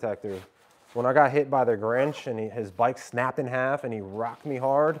spine protector. When I got hit by the Grinch and his bike snapped in half and he rocked me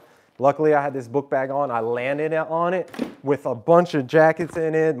hard, luckily I had this book bag on. I landed on it with a bunch of jackets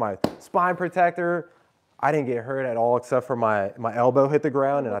in it, my spine protector. I didn't get hurt at all except for my elbow hit the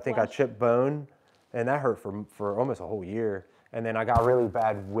ground, and I think I chipped bone, and that hurt for almost a whole year. And then I got really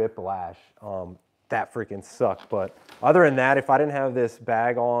bad whiplash. That freaking sucked. But other than that, if I didn't have this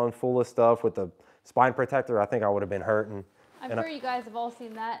bag on full of stuff with the spine protector, I think I would have been hurting. I'm sure you guys have all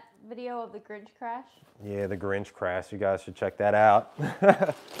seen that video of the Grinch crash. Yeah, the Grinch crash. You guys should check that out.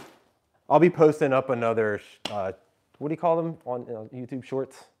 I'll be posting up another, what do you call them on YouTube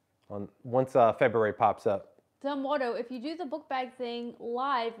Shorts? Once February pops up. Dumb-Wato, if you do the book bag thing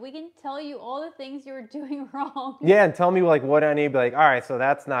live, we can tell you all the things you were doing wrong. Yeah, and tell me like what I need. Be like, all right, so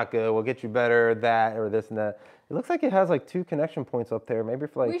that's not good. We'll get you better, that or this and that. It looks like it has like 2 connection points up there. Maybe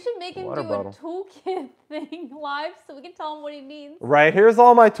for like we should make him do a toolkit thing live so we can tell him what he needs. Right, here's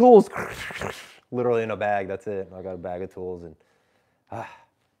all my tools. Literally in a bag, that's it. I got a bag of tools. And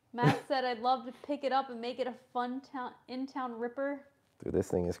Matt said, I'd love to pick it up and make it a fun in-town ripper. Dude, this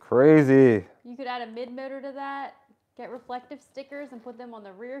thing is crazy. You could add a mid-motor to that, get reflective stickers and put them on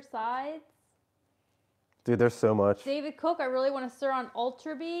the rear sides. Dude, there's so much. David Cook, I really want to SUR RON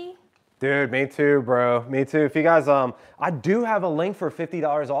Ultra B. Dude, me too, bro. Me too. If you guys, I do have a link for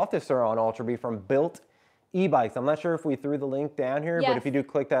 $50 off this SUR RON Ultra B from Built E-Bikes. I'm not sure if we threw the link down here, but if you do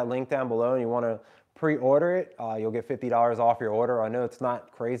click that link down below and you want to pre-order it, you'll get $50 off your order. I know it's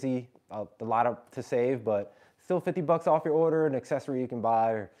not crazy, a lot to save, but still $50 off your order, an accessory you can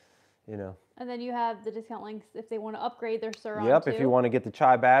buy, or, you know. And then you have the discount links if they want to upgrade their SUR RON Yep, if you want to get the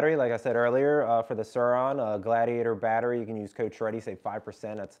Chai battery, like I said earlier, for the SUR RON Gladiator battery, you can use code Shreddie, save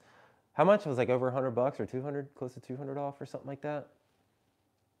 5%. That's, how much? It was like over $100 or 200, close to 200 off or something like that.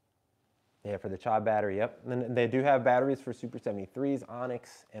 Yeah, for the Chai battery, yep. And then they do have batteries for Super73s,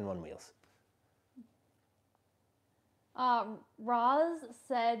 Onyx, and One Wheels. Roz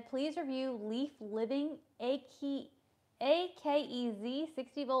said, please review Leaf Living AKEZ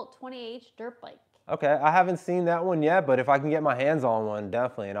 60-volt 20H dirt bike. Okay, I haven't seen that one yet, but if I can get my hands on one,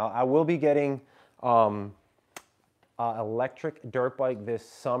 definitely. And I will be getting electric dirt bike this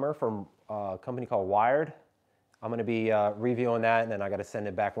summer from a company called Wired. I'm going to be reviewing that, and then I got to send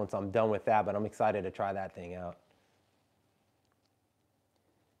it back once I'm done with that, but I'm excited to try that thing out.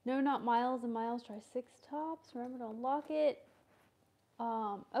 No, not Miles and Miles. Try 6 tops. Remember to unlock it.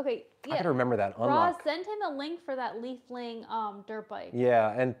 Okay, yeah. I gotta remember that unlock. Ross, send him a link for that Leafling dirt bike.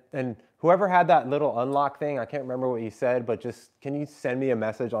 Yeah, and whoever had that little unlock thing, I can't remember what you said, but just, can you send me a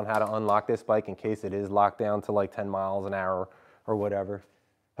message on how to unlock this bike in case it is locked down to like 10 miles an hour or whatever.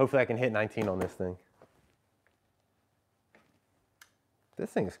 Hopefully I can hit 19 on this thing.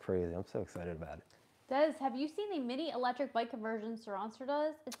 This thing is crazy. I'm so excited about it. Des, have you seen the mini electric bike conversion SUR RONster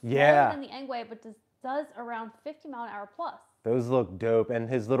does? It's slower than the Engwe, but does around 50 mile an hour plus. Those look dope. And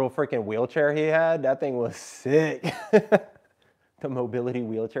his little freaking wheelchair he had, that thing was sick. The mobility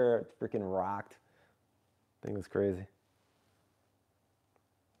wheelchair freaking rocked. Thing was crazy.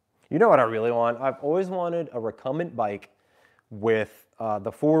 You know what I really want? I've always wanted a recumbent bike with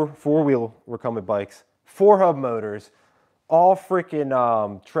the four-wheel recumbent bikes, 4 hub motors, all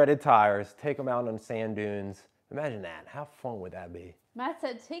freaking treaded tires, take them out on sand dunes. Imagine that. How fun would that be? Matt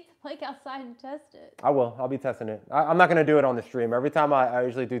said, take the bike outside and test it. I will. I'll be testing it. I'm not going to do it on the stream. Every time I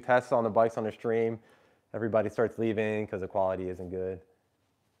usually do tests on the bikes on the stream, everybody starts leaving because the quality isn't good.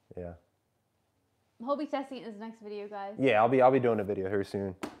 Yeah. He'll be testing it in his next video, guys. Yeah, I'll be doing a video here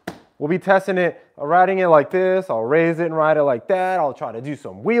soon. We'll be testing it, riding it like this. I'll raise it and ride it like that. I'll try to do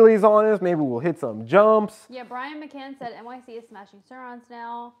some wheelies on this. Maybe we'll hit some jumps. Yeah, Brian McCann said NYC is smashing SUR RONs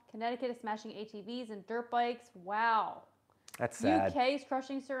now. Connecticut is smashing ATVs and dirt bikes. Wow. That's sad. UK is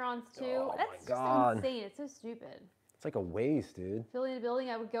crushing SUR RONs too. Oh That's my God. just insane. It's so stupid. It's like a waste, dude. Philly in the building,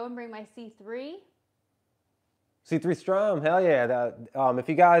 I would go and bring my C3. C3 Strom, hell yeah. That, if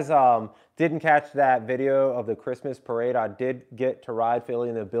you guys didn't catch that video of the Christmas parade, I did get to ride Philly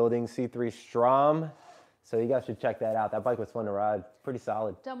in the building C3 Strom. So you guys should check that out. That bike was fun to ride. It's pretty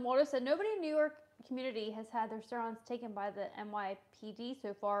solid. Dumbwater said, nobody in New York community has had their SUR RONs taken by the NYPD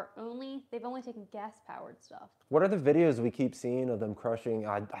so far. They've only taken gas-powered stuff. What are the videos we keep seeing of them crushing?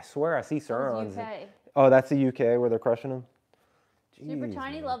 I swear I see SUR RONs. UK. Oh, that's the UK where they're crushing them? Jeez, Super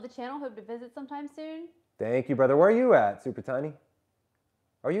Tiny, man. love the channel. Hope to visit sometime soon. Thank you, brother. Where are you at, Super Tiny?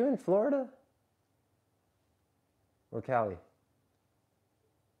 Are you in Florida? Or Cali?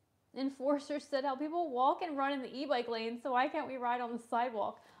 Enforcer said how people walk and run in the e-bike lane, so why can't we ride on the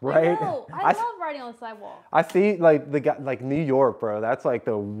sidewalk? Right. I know. I love riding on the sidewalk. I see like New York, bro. That's like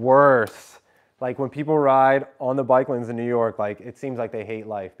the worst. Like when people ride on the bike lanes in New York, like it seems like they hate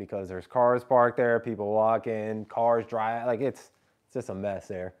life because there's cars parked there, people walking, cars drive. Like it's just a mess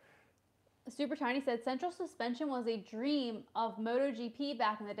there. Super Tiny said central suspension was a dream of MotoGP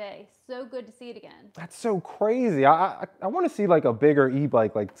back in the day. So good to see it again. That's so crazy. I want to see like a bigger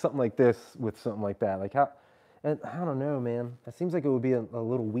e-bike, like something like this with something like that. Like how, and I don't know, man. It seems like it would be a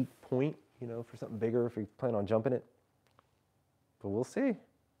little weak point, you know, for something bigger if we plan on jumping it. But we'll see.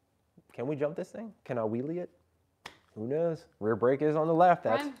 Can we jump this thing? Can I wheelie it? Who knows? Rear brake is on the left.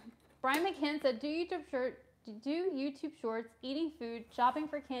 That's Brian McCann said, do YouTube shorts, eating food, shopping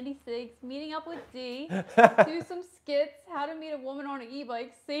for candy cigs, meeting up with D, do some skits, how to meet a woman on an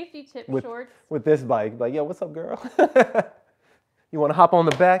e-bike, safety tip shorts. With this bike, like, yo, what's up, girl? You want to hop on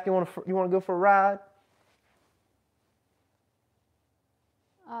the back? You want to go for a ride?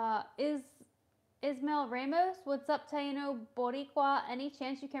 Ismael Ramos, what's up, Taino Boricua? Any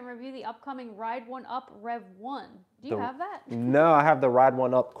chance you can review the upcoming Ride 1 Up Rev 1? Do you have that? No, I have the Ride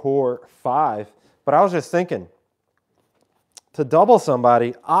 1 Up Core 5. But I was just thinking, to double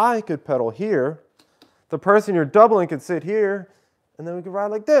somebody, I could pedal here. The person you're doubling could sit here, and then we could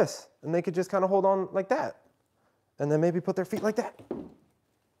ride like this. And they could just kind of hold on like that. And then maybe put their feet like that.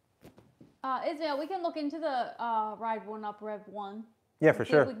 Ismael, we can look into the Ride 1 Up Rev 1. Yeah, for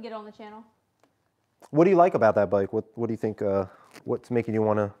sure. If we can get it on the channel. What do you like about that bike? What do you think, what's making you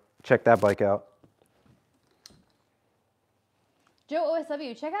want to check that bike out? Joe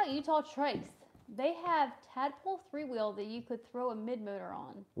OSW, check out Utah Trikes. They have Tadpole 3-wheel that you could throw a mid-motor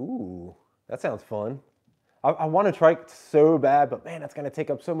on. Ooh, that sounds fun. I want a trike so bad, but man, that's gonna take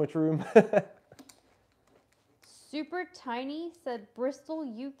up so much room. Super Tiny said Bristol,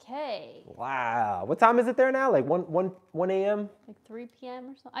 UK. Wow, what time is it there now? Like 1 a.m.? Like 3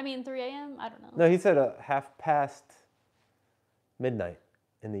 p.m. or something? I mean 3 a.m.? I don't know. No, he said half past midnight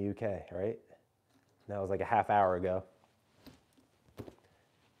in the UK, right? That was like a half hour ago.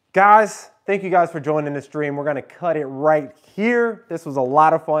 Guys, thank you guys for joining the stream. We're gonna cut it right here. This was a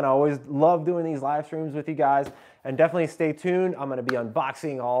lot of fun. I always love doing these live streams with you guys. And definitely stay tuned. I'm gonna be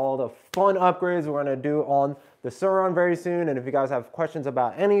unboxing all the fun upgrades we're gonna do on the SUR RON very soon. And if you guys have questions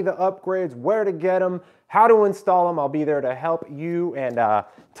about any of the upgrades, where to get them, how to install them, I'll be there to help you and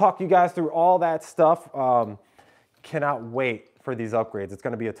talk you guys through all that stuff. Cannot wait for these upgrades. It's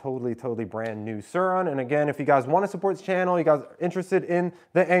gonna be a totally brand new SUR RON. And again, if you guys wanna support the channel, you guys are interested in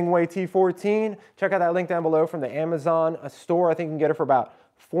the Engwe T14, check out that link down below from the Amazon store. I think you can get it for about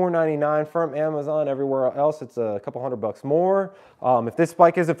 $4.99 from Amazon. Everywhere else, it's a couple $100 more. If this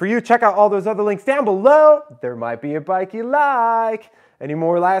bike isn't for you, check out all those other links down below. There might be a bike you like. Any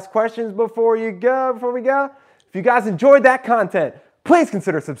more last questions before we go? If you guys enjoyed that content, please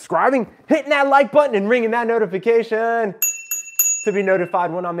consider subscribing, hitting that like button, and ringing that notification to be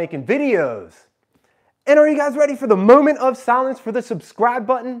notified when I'm making videos. And are you guys ready for the moment of silence for the subscribe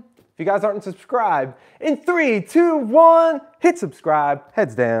button? If you guys aren't subscribed, in 3, 2, 1, hit subscribe,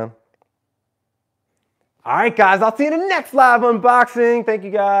 heads down. All right, guys, I'll see you in the next live unboxing. Thank you,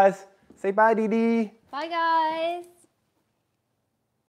 guys. Say bye, Dee Dee. Bye, guys.